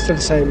this area. It's still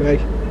the same way.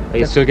 Are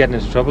you still getting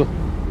into trouble?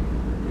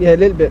 Yeah, a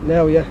little bit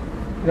now, yeah.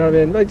 You know what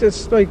I mean? Like,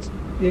 just like,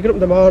 you get up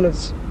in the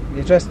mornings,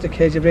 you dress the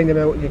kids, you bring them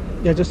out,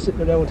 you're just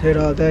sitting around here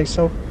all day.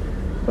 So,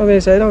 I mean, I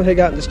don't think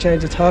that has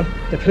changed at all.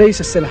 The police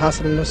are still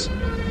hassling us. You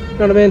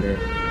know what I mean?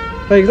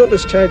 Like, nothing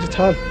has changed at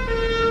all.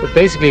 But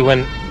basically,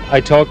 when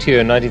I talked to you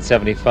in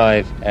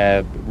 1975,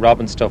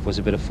 robbing stuff was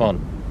a bit of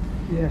fun.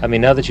 Yeah. I mean,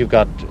 now that you've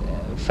got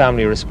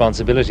family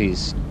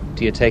responsibilities,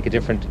 do you take a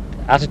different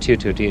attitude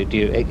to it? Do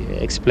you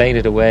explain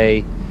it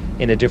away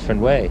in a different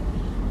way?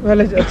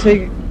 Well, I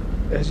think,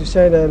 as you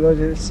say,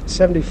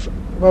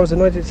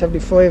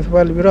 1975?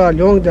 Well, we were all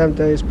young them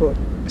days, but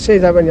it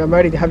seems that when you're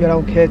married, you have your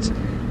own kids,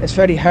 it's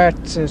very hard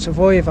to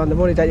survive on the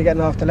money that you're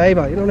getting off the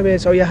labour, you know what I mean?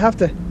 So you have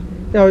to, you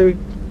know,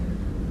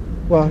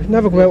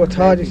 never go out with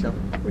tardies.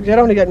 You're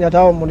only getting your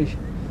own money,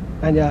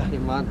 and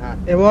in one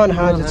hand,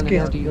 it's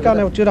gone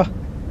out the other.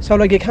 So,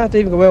 like, you can't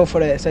even go out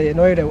for it, say, a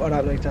night out or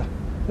that like that.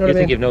 You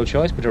think you've no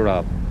choice but to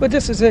rob? But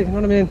this is it, you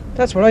know what I mean?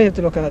 That's what I have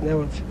to look at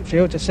now in the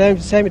future.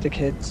 Same with the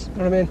kids, you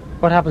know what I mean?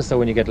 What happens though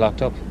when you get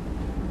locked up?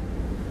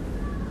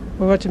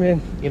 Well, what do you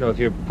mean? You know, if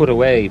you're put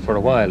away for a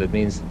while, it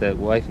means the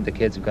wife and the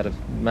kids have got to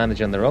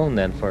manage on their own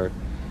then for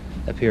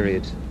a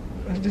period.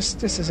 Well, this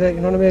is it,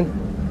 you know what I mean?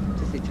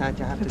 Just a chance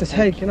you have to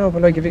take, you know,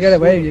 but like, if you get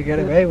away, you get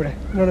away with it,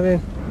 you know what I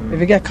mean? If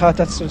you get caught,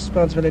 that's the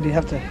responsibility you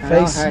have to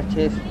face. I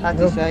have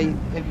to say,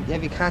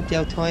 if you can't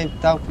do time,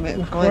 don't commit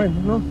a crime.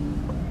 You know?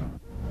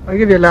 I'll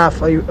give you a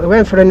laugh. I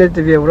went for an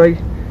interview, right,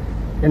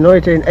 in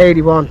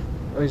 1981.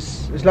 I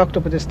was locked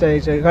up at this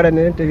stage. I got an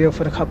interview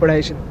for the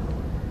corporation,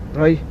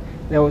 right?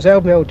 Now, I was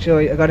out my old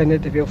joy, I got an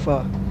interview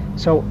for.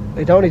 So,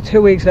 I'd only 2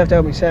 weeks left out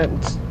of my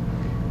sentence.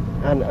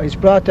 And I was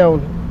brought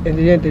down in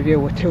the interview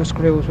with 2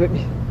 screws with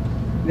me.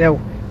 Now,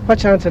 what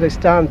chance did I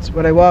stand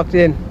when I walked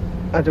in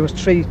and there was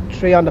three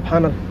on the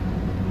panel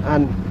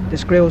and the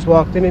screws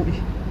walked in with me?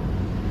 You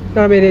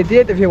know what I mean?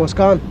 The interview was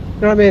gone.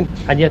 You know what I mean?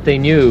 And yet they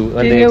knew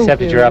when they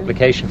accepted your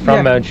application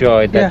from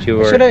Mountjoy that you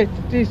were... So the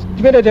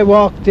minute they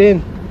walked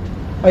in,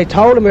 I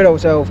told them where I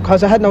was out,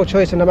 because I had no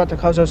choice in the matter,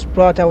 because I was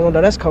brought down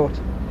under escort.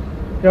 You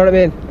know what I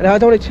mean? And I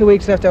had only 2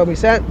 weeks left out of my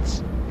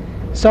sentence.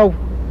 So,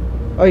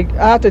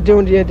 after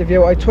doing the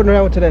interview, I turned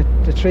around to the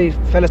 3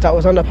 fellas that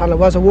was on the panel. It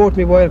wasn't worth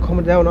me while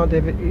coming down on the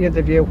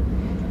interview.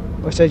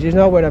 I said, you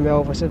know where I'm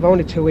over. I said, I've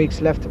only 2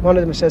 weeks left. One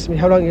of them says to me,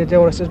 how long are you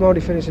doing? I said, I'm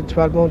only finishing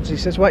 12 months. He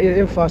says, what are you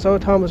in for? So I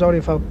told him I was only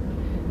for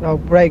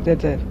breaking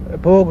into a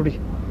burglary.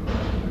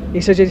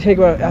 He says, you think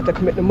we're after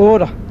committing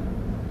murder?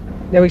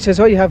 Now he says,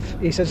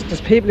 he says,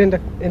 there's people in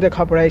the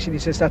corporation, he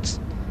says, that's,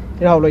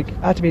 you know, like,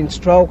 after being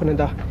stroking and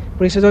that.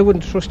 But he says, I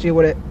wouldn't trust you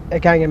with a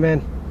gang of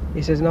men.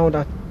 He says, no,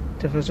 that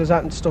if there's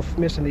that stuff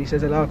missing, he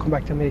says, it'll all come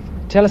back to me.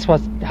 Tell us what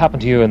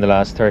happened to you in the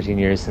last 13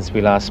 years since we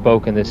last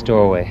spoke in this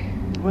doorway.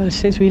 Well,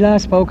 since we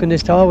last spoke in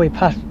this doorway,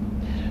 Pat,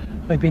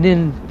 I've been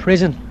in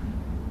prison.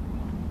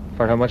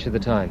 For how much of the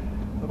time?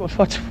 Well,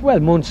 for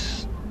 12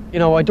 months. You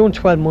know, I done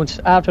 12 months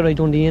after I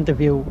done the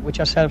interview with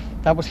yourself.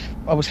 I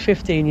was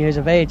 15 years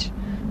of age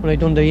when I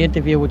done the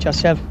interview with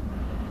yourself.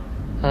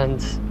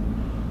 And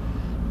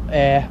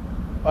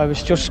I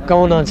was just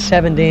going on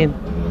 17.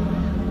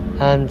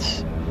 And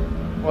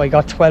I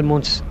got 12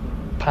 months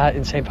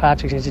in St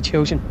Patrick's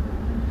Institution.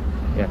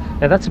 Yeah.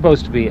 Now that's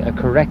supposed to be a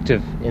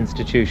corrective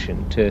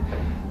institution to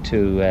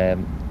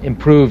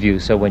improve you,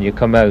 so when you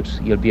come out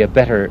you'll be a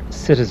better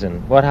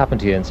citizen. What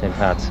happened to you in St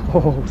Pat's?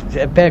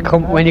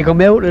 When you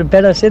come out a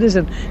better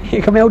citizen,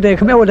 you come out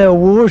with a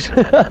worse.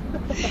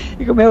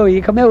 you come out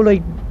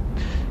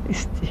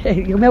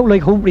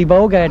like Humphrey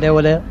Bogart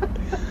over there.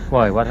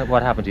 Why?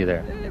 What happened to you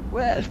there?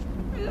 Well,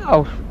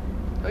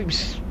 I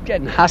was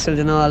getting hassled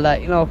and all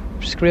that,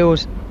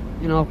 screws,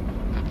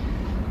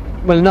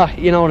 well, not,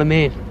 you know what I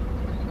mean,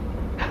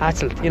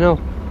 hassled,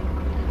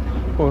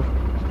 or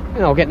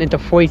getting into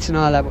fights and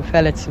all that with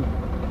fellas and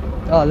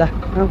all that,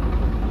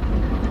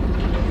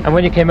 And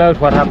when you came out,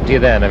 what happened to you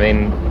then? I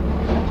mean,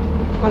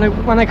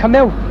 when I come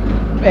out,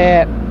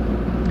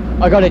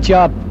 I got a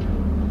job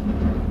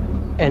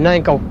in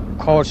Nanco, of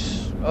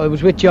course. I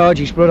was with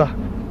Georgie's brother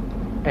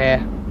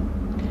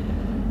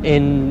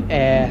in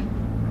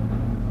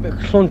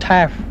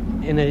Clontarf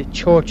in a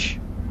church,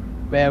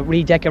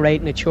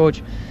 redecorating a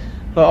church.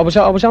 But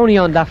I was only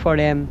on that for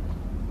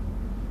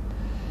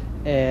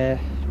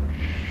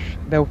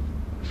about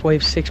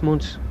 5-6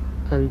 months,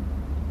 and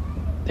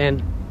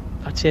then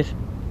that's it.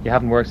 You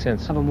haven't worked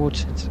since? Haven't worked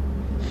since.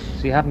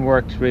 So you haven't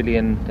worked really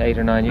in 8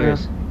 or 9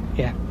 years?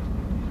 Yeah.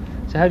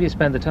 So how do you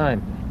spend the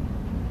time?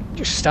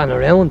 Just stand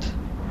around.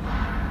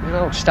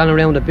 Stand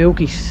around the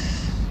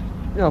bookies.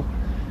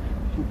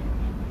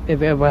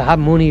 If I had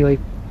money, I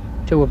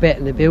do a bet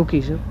in the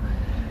bookies.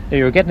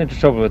 You were getting into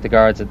trouble with the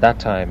guards at that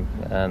time,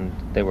 and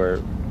they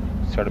were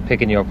sort of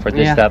picking you up for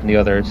this, that and the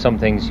other. Some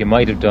things you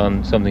might have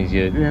done, some things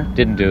you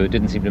didn't do. It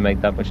didn't seem to make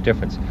that much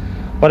difference.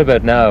 What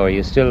about now? Are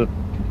you still,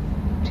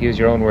 to use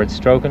your own words,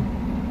 stroking?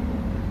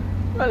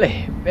 Well,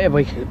 if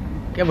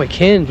I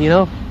can,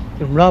 you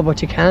can rob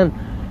what you can.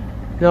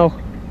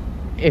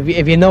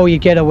 If you know you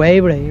get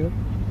away with it,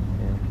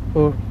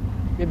 or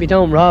if you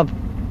don't rob.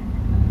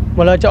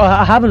 Well,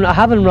 I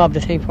haven't robbed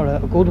the thing for a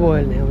good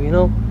while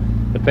now,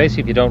 But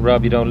basically, if you don't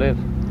rob, you don't live.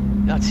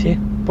 That's it.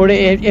 But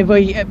if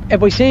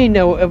I seen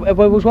now, if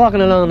I was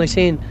walking along and I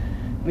seen,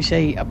 we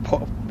say, a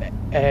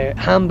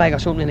handbag or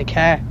something in a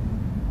car,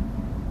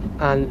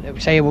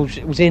 and say it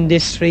was in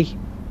this street,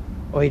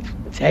 I'd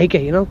take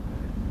it,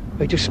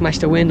 I'd just smash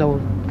the window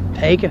and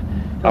take it.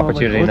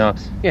 Opportunity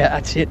knocks. Yeah,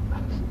 that's it.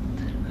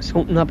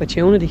 Something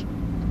opportunity.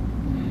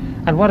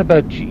 And what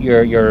about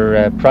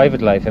your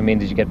private life? I mean,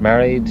 did you get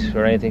married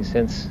or anything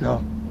since?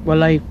 No.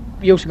 Well, I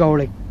used to go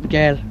with a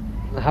girl.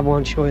 I have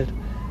one child,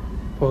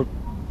 but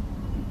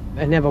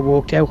it never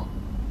worked out.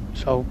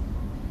 So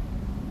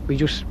we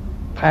just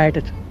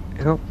parted,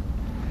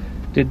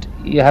 Did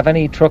you have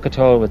any truck at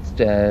all with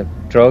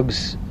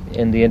drugs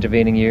in the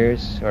intervening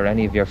years, or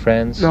any of your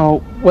friends?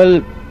 No.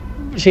 Well,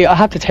 see, I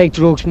had to take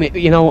drugs, on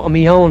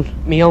my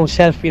own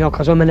self,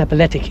 because I'm an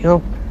epileptic,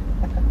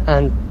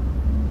 and.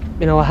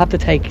 I have to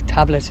take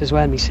tablets as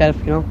well myself,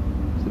 So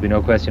there'll be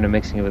no question of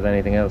mixing it with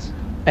anything else?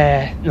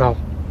 No.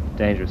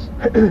 Dangerous?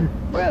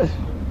 Well,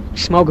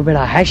 smoke a bit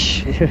of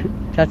hash,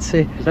 that's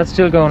it. Is that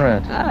still going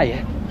around?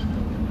 Yeah.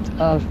 It's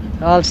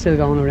all still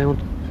going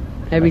around.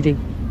 Everything.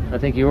 I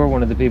think you were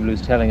one of the people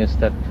who's telling us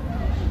that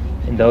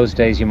in those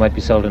days you might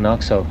be sold an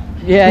Oxo.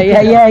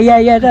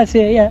 Yeah, that's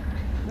it, yeah.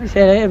 I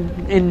said,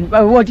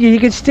 you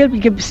can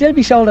still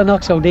be sold an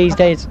Oxo these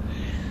days.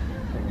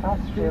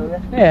 That's true,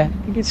 yeah.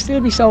 You can still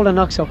be sold an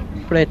Oxo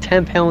for a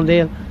 £10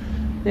 deal.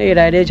 There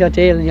that is your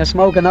deal, and you're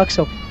smoking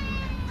Oxo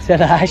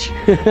instead of hash.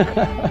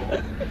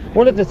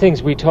 One of the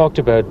things we talked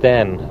about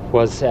then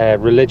was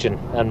religion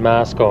and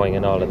mass going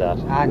and all of that.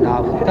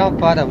 No, we don't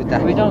bother with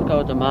that. We don't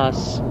go to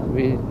mass.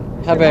 We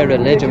have a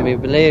religion. We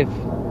believe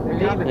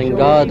in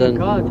God and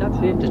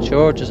the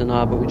churches and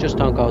all, but we just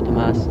don't go to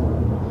mass.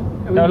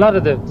 Now, a lot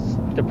of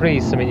the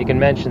priests, I mean, you can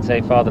mention,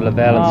 say, Father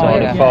Lavelle and so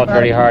on, who fought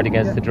very hard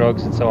against the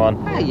drugs and so on.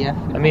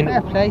 I mean,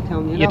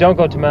 you don't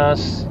go to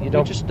mass. We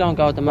just don't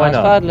go to mass.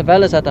 Father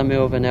Lavelle is at the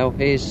move now.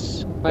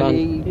 He's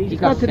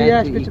gone to the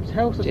Archbishop's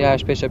house. The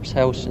Archbishop's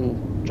house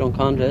in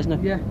Drumcondra, isn't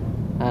it? Yeah.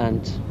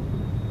 And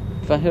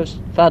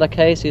Father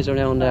Casey's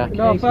around there.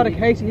 No, Father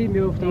Casey, he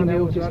moved on.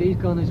 He's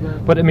gone as well.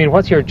 But I mean,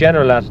 what's your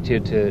general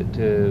attitude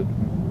to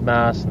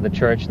mass and the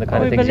church and the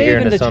kind of things you hear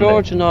on a Sunday? We believe in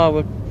the church and all,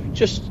 but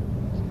just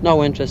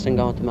no interest in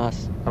going to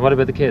mass. And what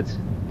about the kids?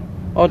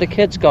 Oh, the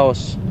kids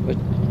goes with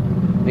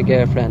my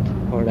girlfriend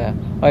or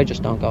I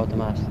just don't go to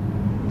mass.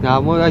 No,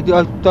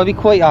 I'll be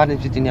quite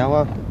honest with you now.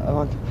 I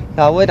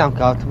don't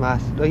go to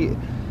mass.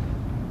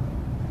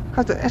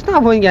 Because it's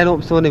not when you get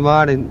up Sunday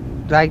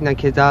morning dragging the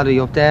kids all the way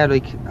up there.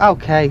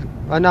 Okay,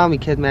 I know my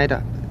kid made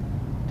it.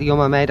 The young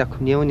man made a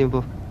communion,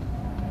 but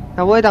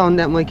now I don't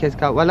let my kids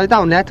go. Well, I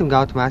don't let them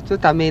go to mass.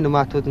 Just that mean them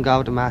doesn't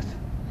go to mass.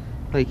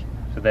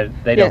 So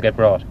they don't get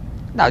brought?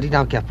 No, they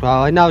don't get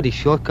brought. I know they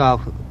should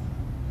go.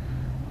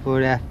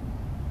 But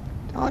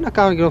I'm not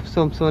going to get up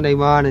some Sunday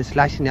morning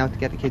slashing out to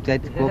get the kids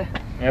ready to go.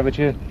 Yeah, but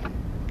you?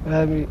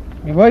 My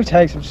wife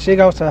takes them. She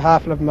goes to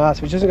 11:30 mass.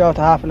 If she doesn't go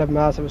to 11:30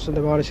 mass if it's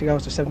Sunday morning, she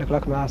goes to 7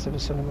 o'clock mass if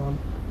it's Sunday morning.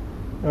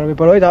 You know what I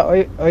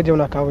mean? But I do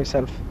not go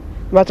myself.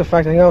 Matter of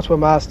fact, I go to a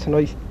mass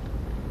tonight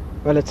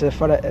Well, it's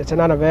an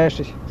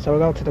anniversary, so we're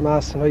going to the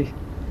mass tonight.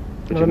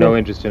 But you've no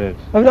interest in it?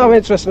 I've no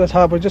interest in it at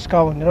all, we're just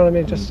going, you know what I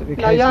mean? Just to be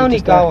No, you're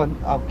only going,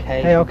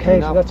 okay. Hey, okay,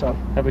 you know. so that's all.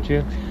 How about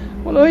you?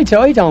 Well, I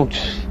don't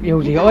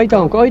usually. I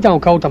don't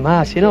go to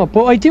mass, you know.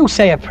 But I do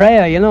say a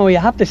prayer, you know. You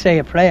have to say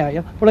a prayer,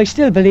 you know? But I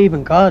still believe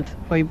in God.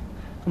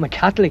 I'm a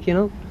Catholic, you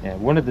know. Yeah,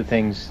 one of the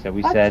things that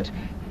we said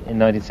in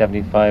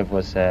 1975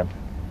 was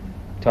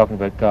talking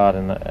about God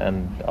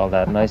and all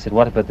that. And I said,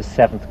 what about the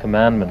 7th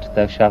commandment,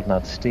 thou shalt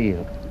not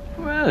steal?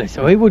 Well,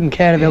 so I wouldn't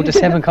care about the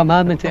 7th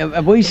commandment.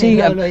 If we see,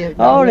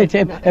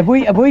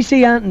 if we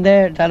see anything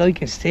there that I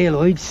can steal,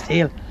 I'd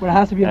steal. Well, it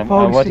has to be a And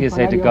what do you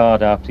say to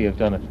God after you've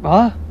done it?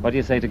 What? What do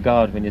you say to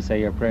God when you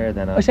say your prayer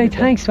then? I say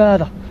thanks,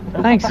 Father.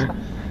 Thanks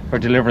for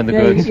delivering the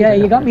goods. Yeah,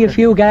 you got me a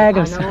few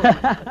gaggers.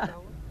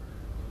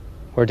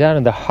 We're down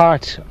in the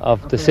heart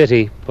of the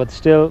city, but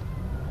still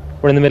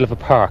we're in the middle of a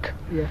park.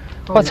 Yeah.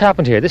 What's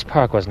happened here? This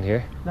park wasn't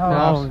here.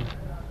 No.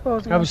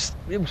 It was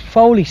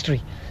Foley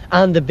Street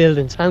and the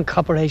buildings and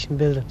Corporation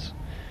buildings.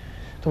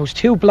 There was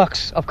 2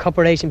 blocks of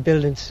Corporation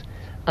buildings,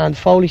 and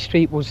Foley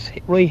Street was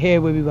right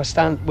here where we were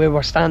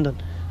standing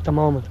at the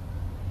moment,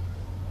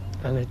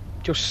 and it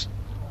just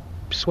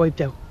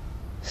swiped out.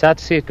 Sad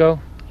to see it go.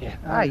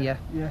 Yeah. Yeah.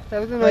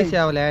 That was a nice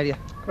old area.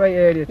 Great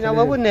area. You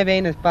know, it wouldn't have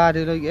been as bad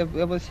as it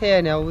was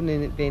here now. It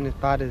wouldn't have been as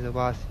bad as it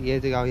was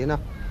years ago. You know.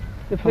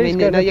 I mean,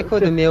 you know, you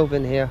couldn't move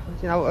in here.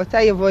 You know, I'd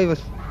say if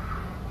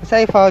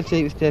Foley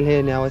Street was still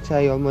here now, I'd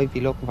say I might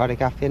be looking for a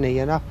gaff in it.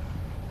 You know,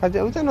 because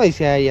it was a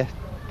nice area.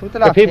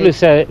 People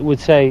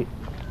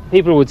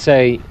would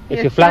say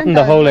if you flattened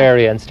the whole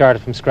area and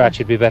started from scratch,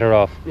 you'd be better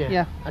off.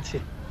 Yeah, that's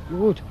it. You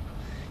would.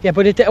 Yeah,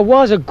 but it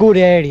was a good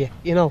area,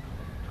 you know.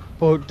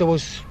 But there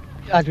was,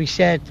 as we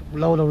said, a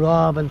load of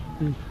robbing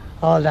and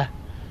all that.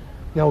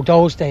 You know,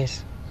 those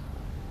days.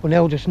 But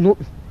now there's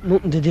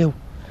nothing to do.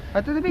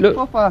 There's a big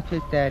football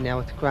pitch there now.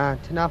 It's grand,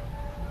 you know.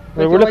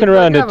 Well, we're looking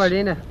around it.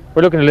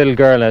 We're looking at a little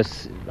girl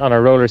on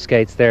her roller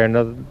skates there,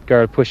 another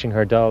girl pushing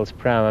her doll's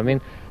pram. I mean,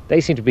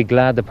 they seem to be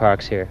glad the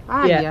park's here.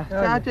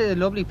 That's a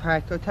lovely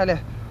park. I'll tell you,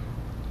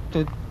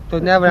 there's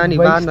never any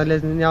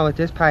vandalism now at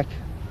this park.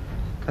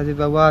 Because if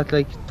it was,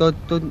 like,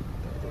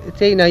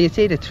 see now, you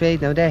see the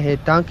trade now, they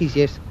had donkeys,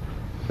 yes.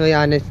 So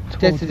yeah, and this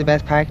is the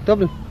best park in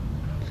Dublin.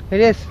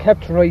 It is.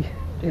 Kept right,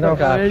 you know,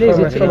 it is.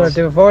 From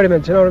the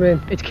environment, you know what I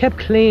mean? It's kept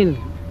clean.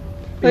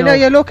 You know,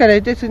 you look at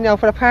it, this is now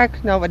for the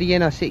park, now for the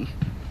inner city.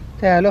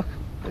 There, look,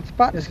 it's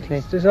spotless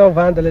clean. There's no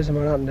vandalism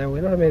or nothing now,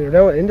 you know what I mean?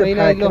 Now, in the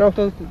park, look,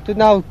 you know. There's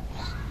no,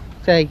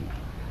 say,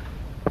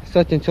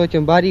 such and such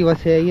and body was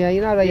here, yeah,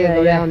 you know, that you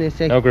go down and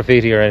say. No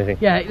graffiti or anything.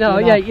 Yeah, no,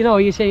 you know,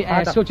 you say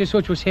such and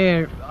such was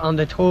here on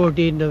the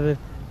 3rd of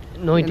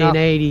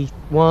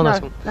 1981 or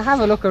something. Now have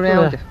a look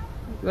around it.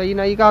 Well, you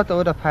know, you go to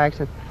other parks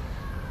and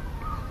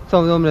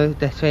some of them,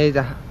 the trees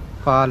are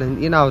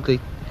falling, you know,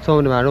 some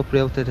of them are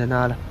uprooted and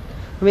all that.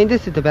 I mean,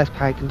 this is the best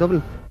park in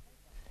Dublin.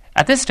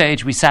 At this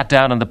stage, we sat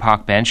down on the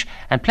park bench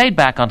and played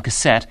back on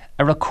cassette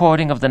a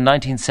recording of the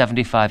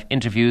 1975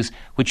 interviews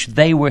which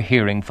they were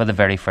hearing for the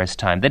very first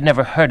time. They'd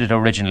never heard it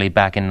originally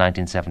back in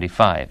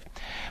 1975.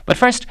 But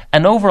first,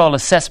 an overall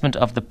assessment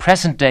of the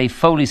present-day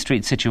Foley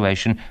Street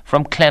situation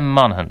from Clem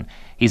Monaghan.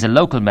 He's a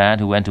local man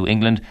who went to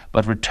England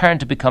but returned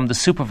to become the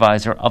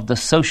supervisor of the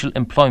social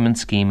employment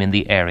scheme in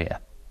the area.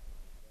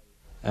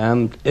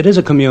 It is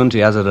a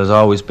community, as it has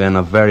always been,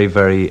 a very,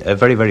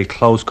 very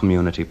close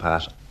community,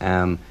 Pat.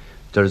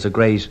 There's a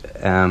great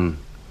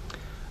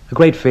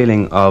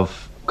feeling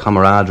of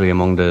camaraderie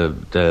among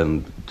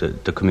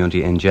the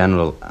community in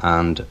general,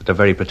 and they're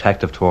very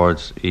protective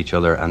towards each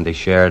other, and they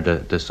share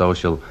the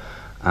social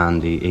and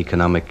the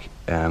economic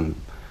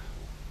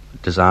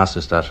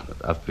disasters that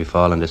have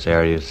befallen this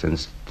area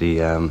since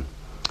the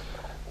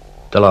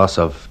loss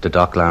of the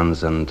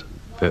docklands and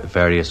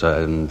various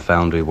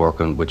foundry work,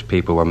 in which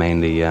people were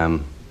mainly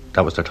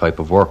that was their type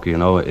of work, you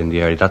know, in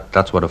the area.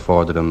 That's what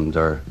afforded them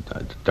their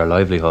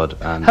livelihood.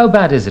 And how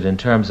bad is it in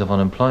terms of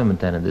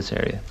unemployment then in this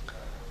area?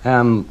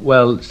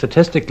 Well,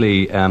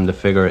 statistically, the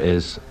figure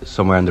is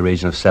somewhere in the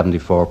region of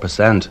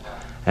 74%.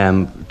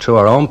 Through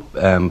our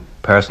own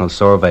personal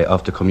survey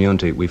of the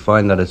community, we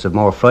find that it's a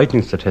more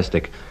frightening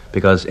statistic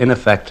because, in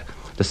effect,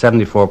 the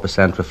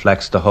 74%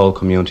 reflects the whole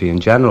community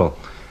in general.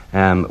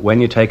 When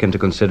you take into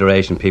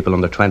consideration people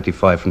under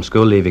 25 from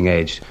school leaving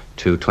age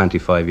to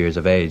 25 years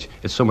of age,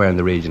 it's somewhere in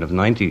the region of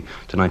 90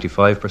 to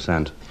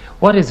 95%.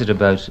 What is it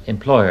about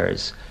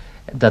employers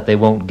that they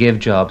won't give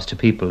jobs to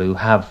people who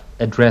have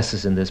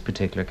addresses in this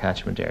particular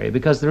catchment area?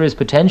 Because there is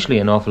potentially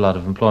an awful lot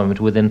of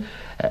employment within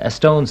a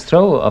stone's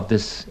throw of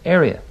this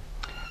area.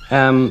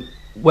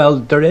 Well,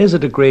 there is a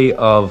degree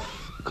of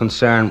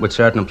concern with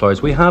certain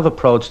employers. We have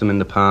approached them in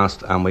the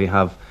past, and we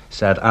have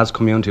said as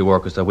community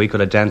workers that we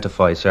could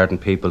identify certain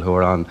people who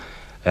are on,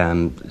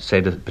 say,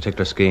 the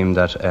particular scheme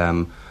that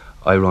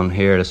I run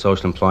here, the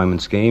social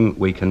employment scheme.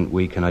 We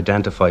can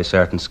identify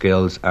certain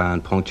skills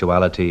and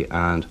punctuality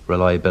and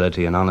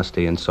reliability and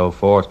honesty and so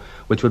forth,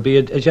 which would be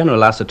a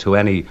general asset to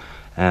any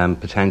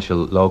potential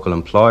local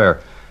employer.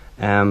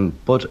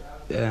 But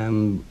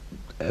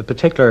a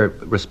particular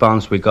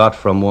response we got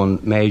from one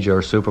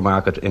major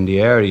supermarket in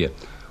the area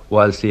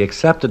was he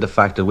accepted the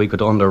fact that we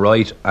could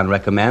underwrite and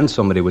recommend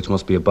somebody, which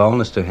must be a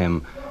bonus to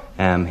him.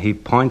 He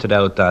pointed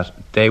out that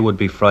they would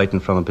be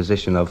frightened from a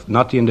position of,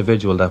 not the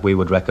individual that we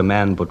would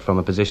recommend, but from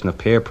a position of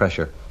peer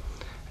pressure,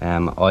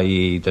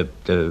 i.e.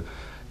 the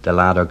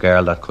lad or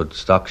girl that could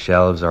stock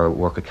shelves or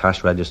work a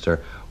cash register,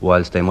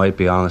 whilst they might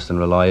be honest and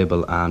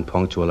reliable and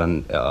punctual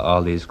and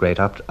all these great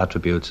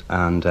attributes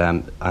and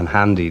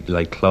handy,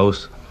 like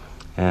close,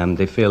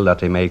 they feel that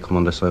they may come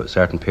under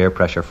certain peer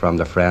pressure from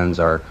their friends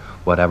or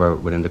whatever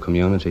within the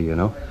community, you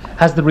know.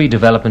 Has the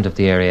redevelopment of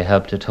the area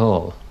helped at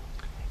all?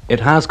 It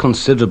has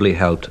considerably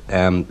helped.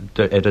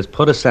 It has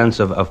put a sense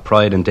of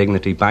pride and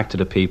dignity back to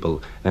the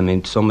people. I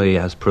mean, somebody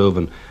has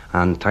proven,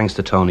 and thanks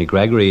to Tony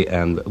Gregory,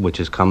 which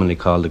is commonly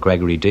called the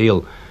Gregory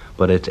Deal,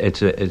 but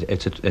it's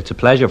a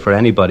pleasure for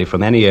anybody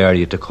from any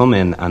area to come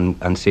in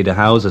and see the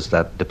houses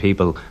that the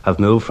people have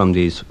moved from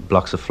these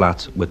blocks of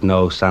flats with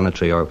no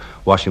sanitary or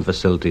washing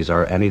facilities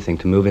or anything,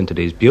 to move into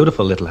these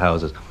beautiful little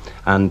houses.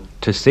 And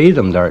to see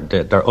them, they're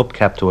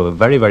upkept to a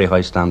very, very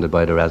high standard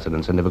by the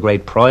residents, and they have a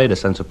great pride, a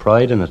sense of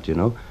pride in it, you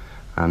know.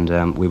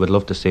 And we would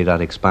love to see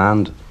that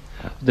expand.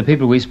 The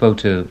people we spoke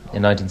to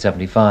in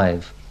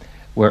 1975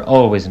 were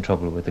always in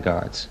trouble with the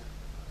guards.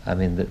 I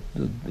mean,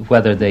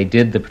 whether they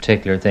did the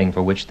particular thing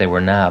for which they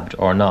were nabbed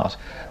or not,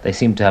 they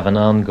seemed to have an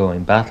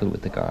ongoing battle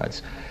with the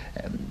guards.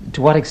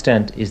 To what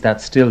extent is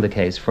that still the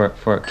case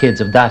for kids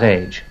of that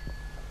age?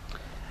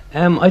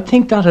 I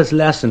think that has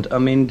lessened. I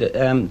mean,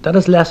 that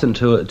has lessened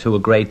to a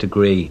great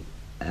degree.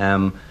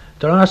 There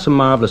are some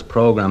marvellous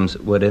programmes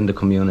within the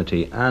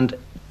community, and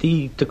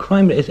the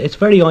crime, it's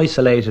very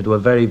isolated to a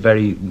very,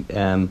 very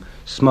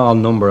small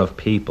number of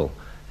people.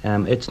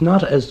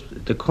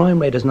 The crime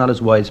rate is not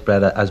as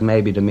widespread as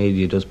maybe the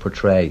media does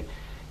portray.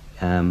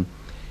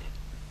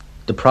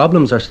 The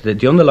problems are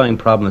the underlying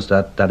problems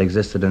that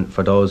existed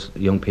for those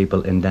young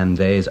people in them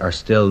days are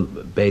still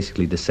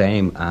basically the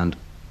same, and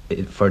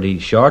for the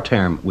short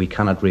term we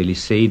cannot really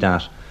see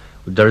that.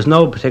 There is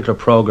no particular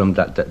programme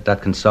that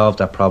can solve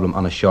that problem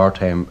on a short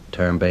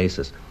term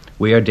basis.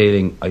 We are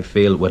dealing, I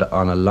feel,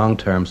 on a long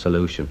term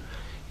solution.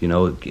 You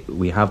know,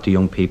 we have the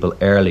young people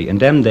early. In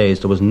them days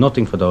there was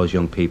nothing for those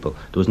young people.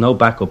 There was no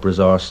backup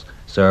resource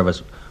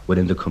service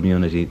within the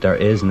community. There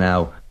is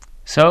now.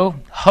 So,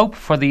 hope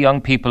for the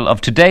young people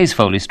of today's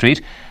Foley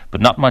Street,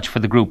 but not much for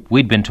the group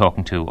we'd been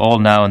talking to, all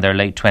now in their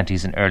late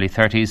 20s and early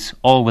 30s,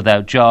 all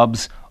without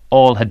jobs,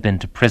 all had been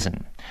to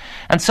prison.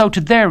 And so to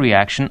their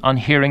reaction on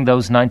hearing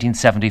those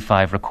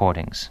 1975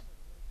 recordings.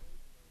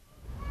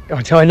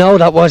 So I know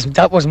that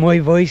was my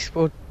voice,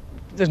 but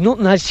there's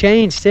nothing has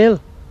changed still.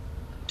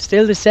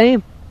 Still the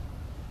same.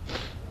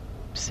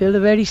 Still the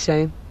very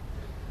same.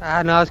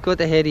 No, it's good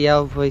to hear the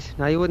old voice.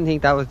 Now, you wouldn't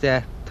think that was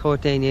there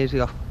 13 years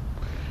ago.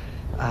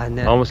 And,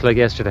 almost like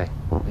yesterday.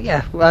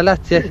 Yeah, well,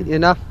 that's it, you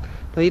know.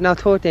 But, you know,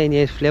 13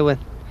 years flew in.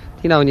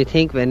 You know, when you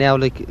think of it now,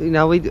 like, you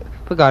know, we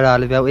forgot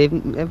all about it.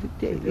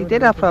 He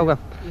did that programme.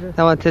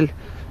 Now until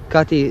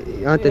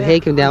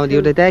take him down the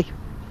other day.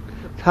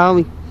 Tell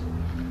me.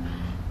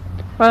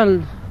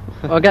 Well,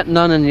 we're getting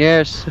on in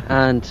years,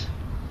 and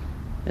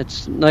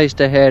it's nice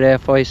to hear their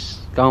voice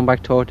going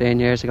back 13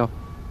 years ago.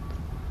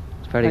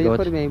 It's very good.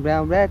 Could have been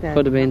brown bread then.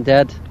 Could have been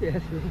dead.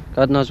 Yes.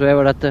 God knows where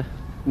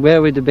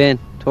we'd have been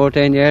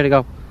 13 years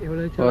ago.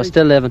 But we're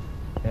still living.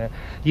 Yeah.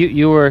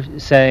 You were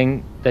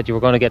saying that you were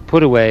going to get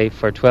put away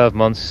for 12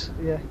 months.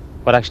 Yeah.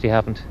 What actually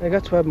happened? I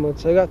got 12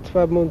 months. I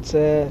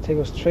think it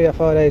was 3 or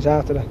 4 days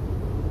after that.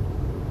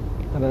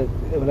 And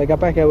when I got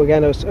back out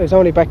again, I was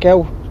only back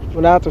out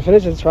when after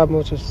finishing the 12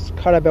 months. I was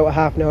caught about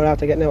half an hour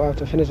after getting out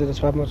after finishing the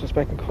 12 months. I was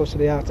back in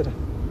custody after that.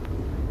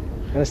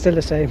 And it's still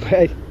the same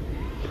way.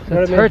 You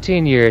know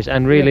 13 years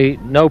and really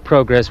no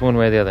progress one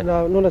way or the other?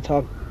 No, none at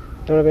all.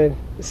 You know what I mean?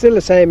 It's still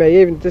the same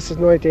way. Even this is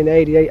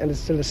 1988 and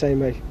it's still the same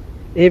way.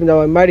 Even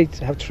though I'm married,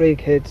 have 3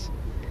 kids,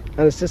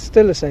 and it's just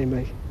still the same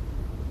way.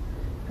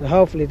 And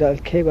hopefully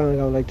that'll keep on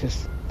going like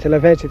this till I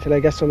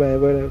get somewhere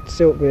where it'll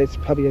suit me. It's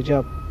probably a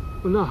job.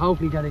 Well, not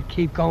hopefully that'll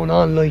keep going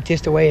on like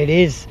this the way it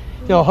is.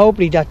 You know,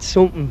 hopefully that's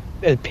something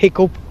that'll pick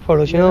up for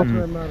us, you know.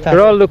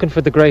 They're all looking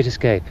for the great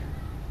escape.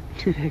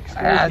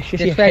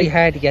 It's very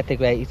hard to get the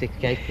great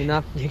escape, you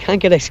know. You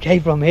can't get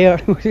escape from here.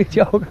 You're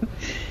joking.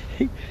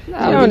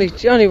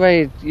 The only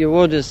way you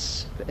would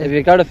is if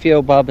you got a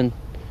few bob and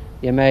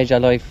you made your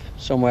life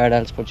somewhere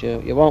else, but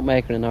you won't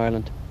make it in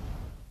Ireland.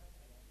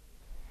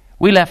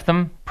 We left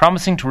them,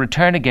 promising to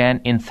return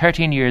again in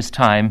 13 years'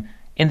 time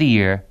in the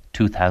year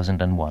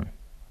 2001.